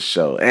hit list for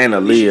sure, and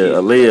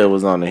Aaliyah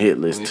was on the hit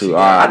list too.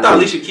 I thought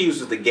Alicia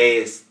Keys was the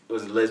gayest.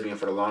 Was a lesbian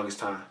for the longest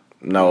time.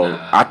 No,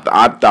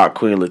 I thought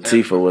Queen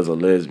Latifah was a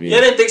lesbian. You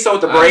didn't think so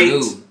with the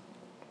braids?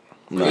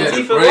 No.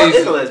 Latifah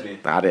is a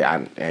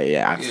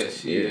lesbian.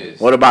 She is.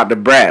 What about the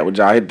Brat? Would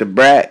y'all hit the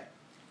Brat?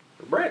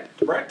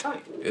 The Brat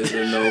type. It's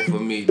a no for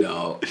me,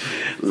 dog.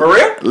 For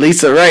real?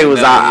 Lisa Ray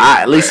was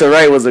Lisa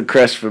Ray was a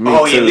crush for me too.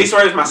 Oh yeah, Lisa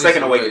Ray was my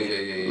second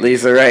awakening.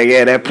 Lisa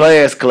Ray, that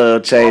Players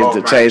Club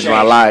changed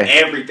my life.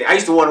 Everything. I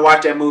used to want to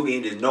watch that movie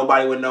and just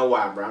nobody would know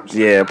why, bro.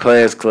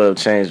 Players Club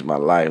changed my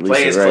life.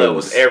 Players Club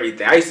was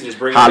everything. I used to just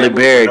bring Halle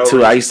Berry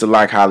too. I used to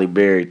like Halle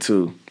Berry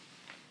too.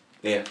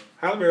 Yeah,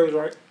 Halle Berry was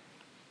right,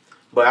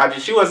 but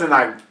she wasn't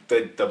like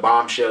the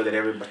bombshell that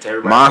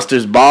everybody.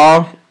 Monsters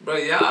Ball. Bro,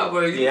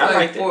 I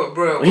liked it,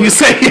 bro. You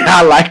say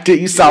I liked it.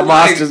 You saw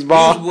Monsters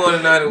Ball.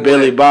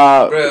 Billy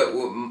Bob.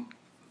 Bro,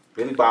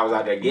 Billy Bob was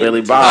out there getting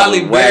Billy Bob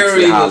Halle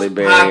Berry was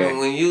popping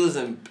when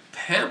using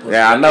Pampers.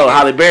 Yeah, I know.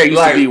 Halle Berry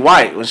used to be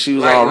white when she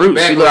was on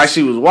Roots. She looked like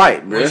she was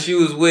white, bro. When she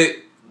was with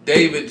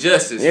David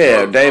Justice.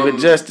 David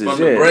Justice. From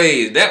the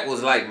Braids. That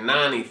was like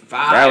 95.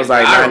 That was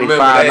like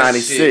 95,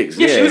 96.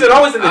 Yeah, she was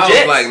always in the Jets. I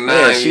was like 9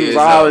 years she was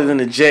always in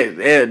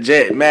the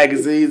Jet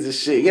magazines and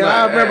shit. Yeah,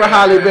 I remember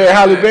Halle Berry.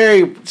 Halle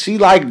Berry, she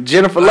like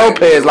Jennifer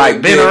Lopez,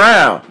 like been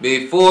around.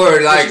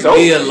 Before like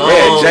Nia Long.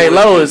 Yeah,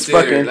 J-Lo is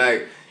fucking.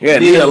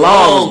 Nia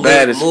Long was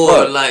bad as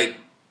fuck. Like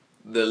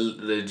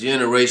the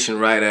generation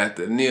right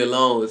after. Nia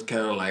Long was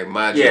kind of like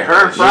my generation.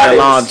 Her and Friday. Nia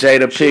Long,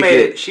 Jada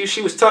Pickett.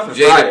 She was tough in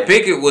Jada Friday.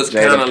 Pickett was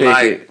kind of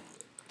like.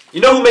 You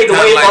know who made the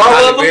wave for all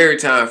of them? Halle Berry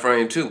time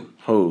frame too.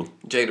 Who?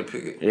 Jada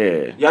Pickett.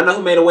 Yeah. Y'all know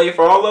who made a wave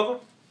for all of them?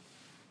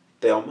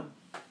 Thelma.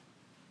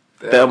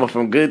 Thelma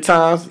from Good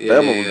Times.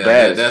 Thelma was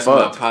bad as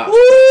fuck. That's my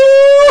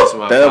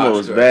pops. Thelma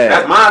was bad.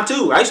 That's mine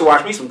too. I used to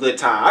watch me some Good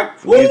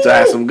Times. We used to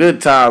have some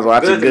good times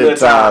watching Good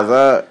Times.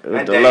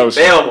 With the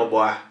lotion. Thelma,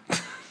 boy.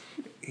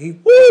 He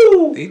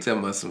talking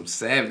about some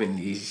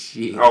 70s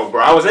shit. Oh,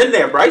 bro, I was in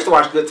there, bro. I used to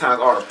watch Good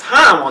Times all the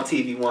time on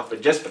TV One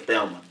just for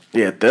Thelma.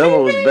 Yeah, Thelma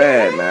was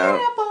bad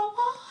now.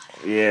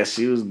 Yeah,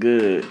 she was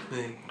good.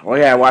 We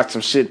had watched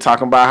some shit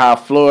talking about how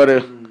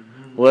Florida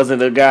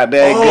wasn't a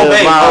goddamn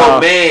good mom. Oh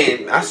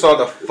man, I saw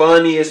the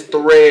funniest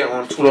thread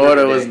on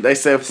Twitter. They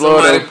said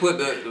Florida. Somebody put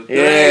the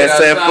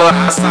said Florida.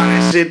 I saw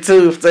that shit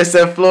too. They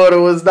said Florida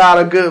was not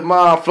a good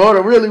mom.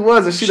 Florida really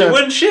wasn't. She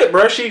wasn't shit,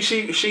 bro.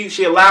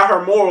 She allowed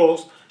her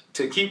morals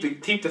to keep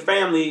the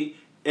family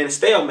in a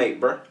stalemate,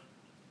 bro.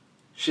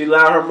 She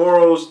allowed her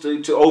morals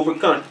to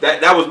overcome.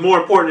 That was more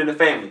important than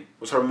the family.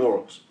 Was her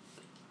morals.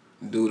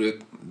 Do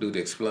the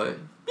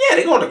explain? Yeah,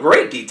 they go into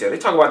great detail. They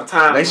talk about the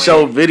time they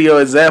show video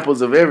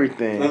examples of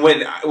everything. When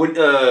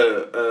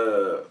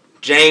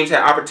James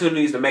had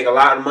opportunities to make a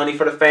lot of money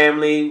for the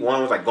family.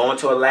 One was like going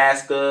to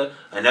Alaska.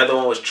 Another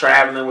one was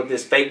traveling with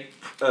this fake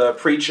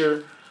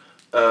preacher.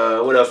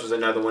 What else was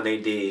another one they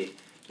did?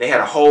 They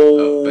had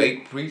a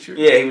fake preacher?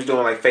 Yeah, he was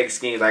doing like fake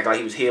schemes, like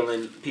he was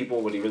healing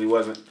people, but he really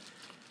wasn't.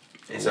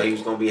 And so he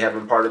was going to be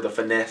having part of the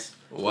finesse.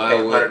 Why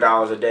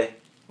 $100 a day.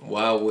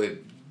 Why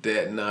would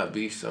that not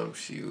be some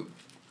shoe?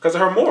 Because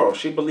of her morals.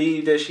 She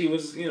believed that she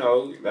was,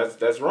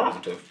 that's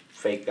wrong to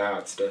fake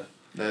God stuff.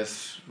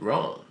 That's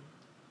wrong.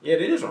 Yeah,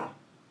 it is wrong.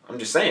 I'm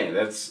just saying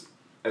that's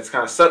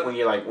kind of suck when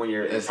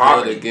you're in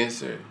poverty. Not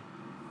against her.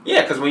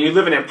 Yeah, because when you're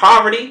living in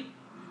poverty,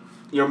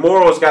 your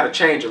morals got to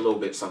change a little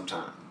bit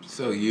sometimes.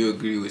 So you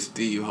agree with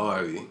Steve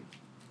Harvey?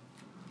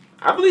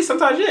 I believe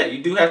sometimes, yeah,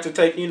 you do have to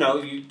take. I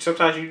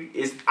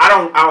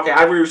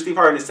agree with Steve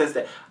Harvey in the sense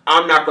that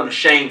I'm not going to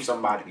shame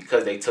somebody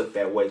because they took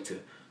that way to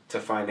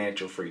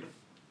financial freedom.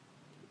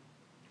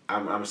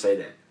 I'm gonna say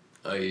that.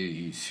 Are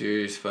you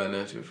sure it's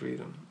financial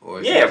freedom?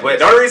 But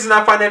the only reason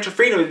not financial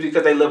freedom is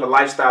because they live a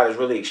lifestyle that's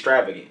really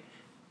extravagant.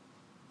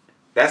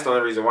 That's the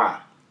only reason why.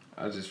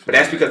 But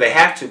that's because they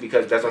have to,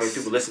 because that's the only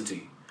people listen to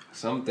you.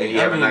 Something.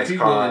 I mean,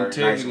 people's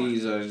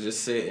integrities are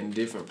just set in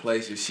different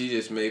places. She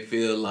just may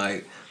feel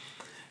like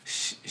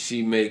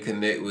she may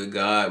connect with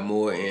God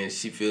more, and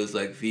she feels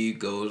like V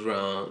goes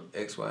around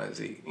X, Y, and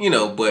Z.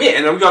 But yeah,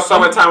 and then we got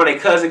one time when their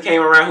cousin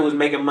came around who was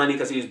making money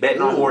because he was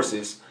betting on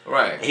horses.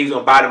 Right. And he was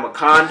gonna buy them a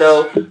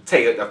condo,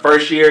 take the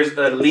first year's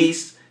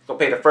lease, gonna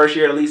pay the first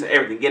year of the lease and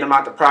everything, get him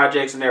out the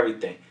projects and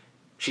everything.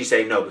 She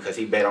said no because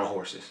he bet on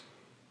horses.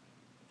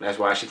 That's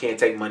why she can't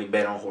take money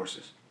bet on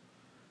horses.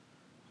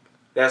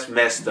 That's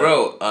messed up.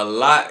 Bro, a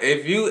lot.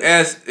 If you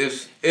ask,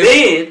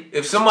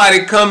 if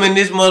somebody come in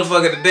this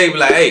motherfucker today, be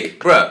like, hey,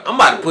 bro, I'm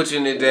about to put you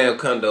in this damn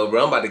condo,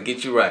 bro. I'm about to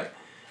get you right.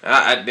 You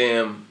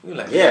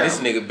like, yeah, this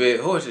nigga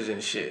bet horses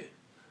and shit.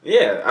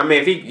 Yeah, I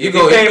mean, if you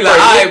go, you be like,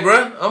 all right,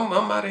 bro,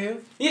 I'm out of here.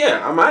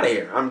 Yeah, I'm out of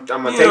here. I'm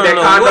gonna take that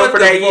condo for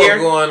that year.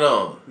 What's going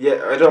on?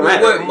 Yeah, it don't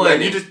matter. What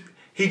money?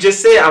 He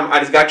just said, I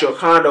just got you a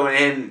condo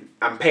and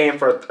I'm paying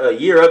for a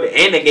year of it,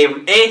 and he gave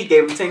him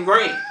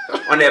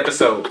 $10,000 on the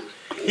episode.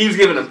 He was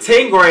giving him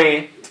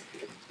 $10,000,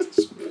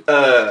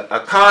 a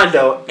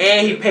condo,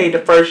 and he paid the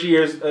first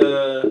year's.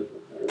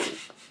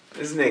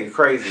 This nigga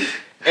crazy.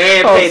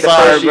 And paid the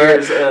first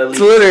year's lease.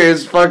 Twitter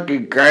is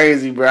fucking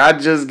crazy, bro. I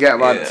just got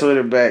my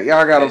Twitter back.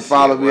 Y'all gotta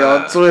follow me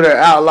on Twitter,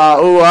 Outlaw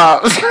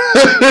Uwop.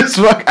 It's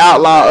fuck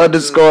Outlaw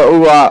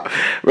 _Uwop.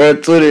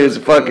 Bro, Twitter is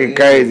fucking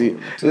crazy.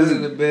 Twitter is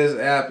the best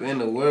app in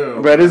the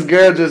world. Bro, this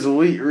girl just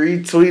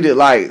retweeted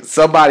like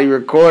somebody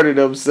recorded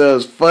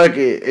themselves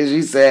fucking, and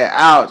she said,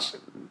 ouch.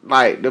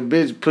 Like, the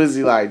bitch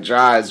pussy like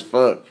dry as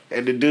fuck.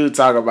 And the dude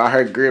talking about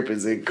her grip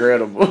is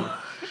incredible.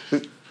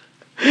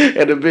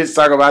 And the bitch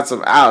talking about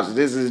some ouch.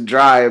 This is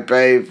dry and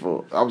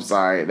painful. I'm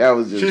sorry. That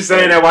was just. She's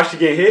saying that while she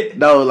get hit?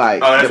 No,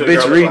 like the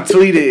bitch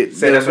retweeted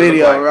the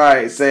video,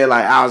 right? Saying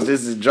like, ouch,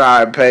 this is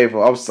dry and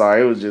painful. I'm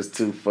sorry. It was just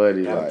too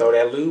funny. Gotta throw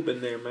that lube in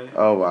there, man.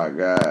 Oh my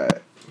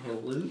God.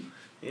 Lube?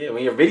 Yeah,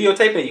 when you're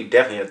videotaping, you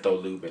definitely have to throw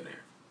lube in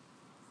there.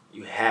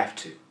 You have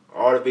to.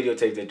 All the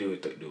videotapes that do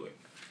it, do it.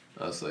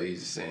 Oh, so you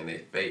just saying they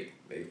fake?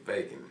 They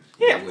faking?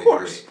 Yeah, of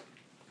course.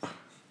 Of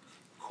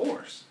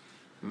course.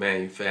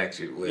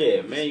 Manufactured with.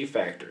 Yeah,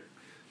 manufactured.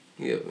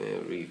 Yeah,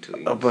 man,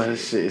 retweet. Oh, but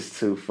this shit is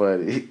too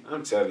funny.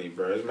 I'm telling you,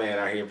 bro, this man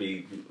out here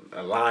be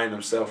aligning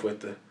himself with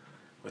the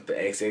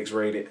XX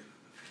rated.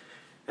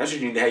 That's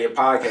what you need to have your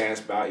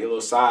podcast about. Your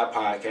little side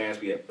podcast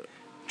be a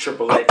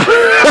triple X.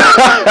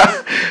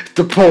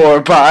 The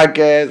porn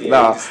podcast. Yeah,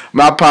 no,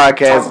 my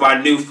podcast. Talk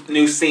about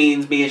new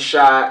scenes being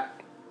shot.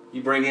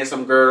 You bring in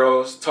some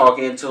girls, talk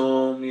into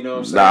them. You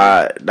know what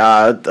I'm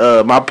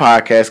saying? My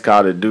podcast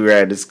called the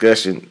Do-Rag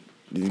Discussion.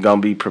 It's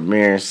gonna be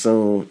premiering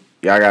soon.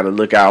 Y'all gotta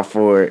look out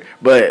for it.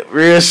 But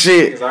real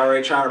shit. He's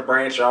already trying to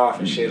branch off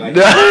and shit like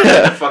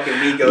that. Fucking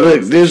Migos.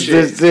 Look, this.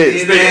 He's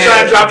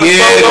trying to drop a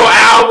solo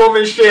album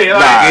and shit.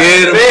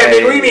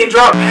 Man, we didn't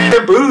drop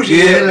Bougie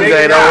yet. Don't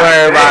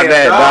worry about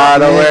that, dog.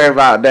 Don't worry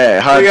about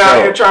that.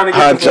 Huncho.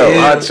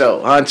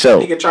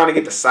 Nigga trying to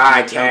get the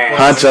side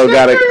cash.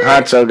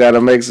 Huncho gotta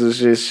make some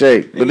shit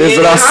shake. But this is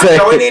what I'm saying.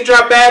 We didn't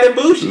drop Bad and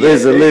Bougie.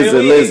 Listen.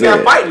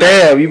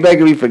 Damn, you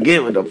making me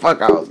forget what the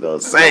fuck I was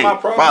gonna say.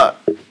 Fuck.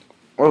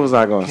 What was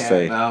I gonna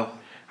say? I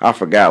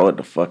forgot what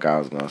the fuck I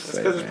was gonna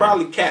say. Because it's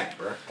probably cat,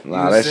 bro.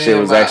 Nah, that shit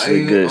was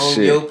actually good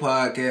shit. On your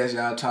podcast,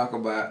 y'all talk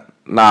about.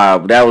 Nah,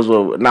 that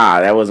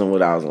wasn't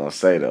what I was gonna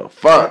say though.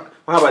 Fuck.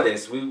 Well, how about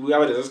this?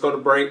 Let's go to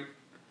break.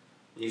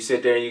 You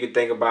sit there and you can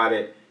think about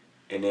it,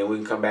 and then we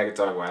can come back and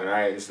talk about it. All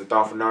right, it's the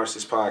Thoughtful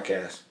Narcissist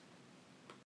podcast.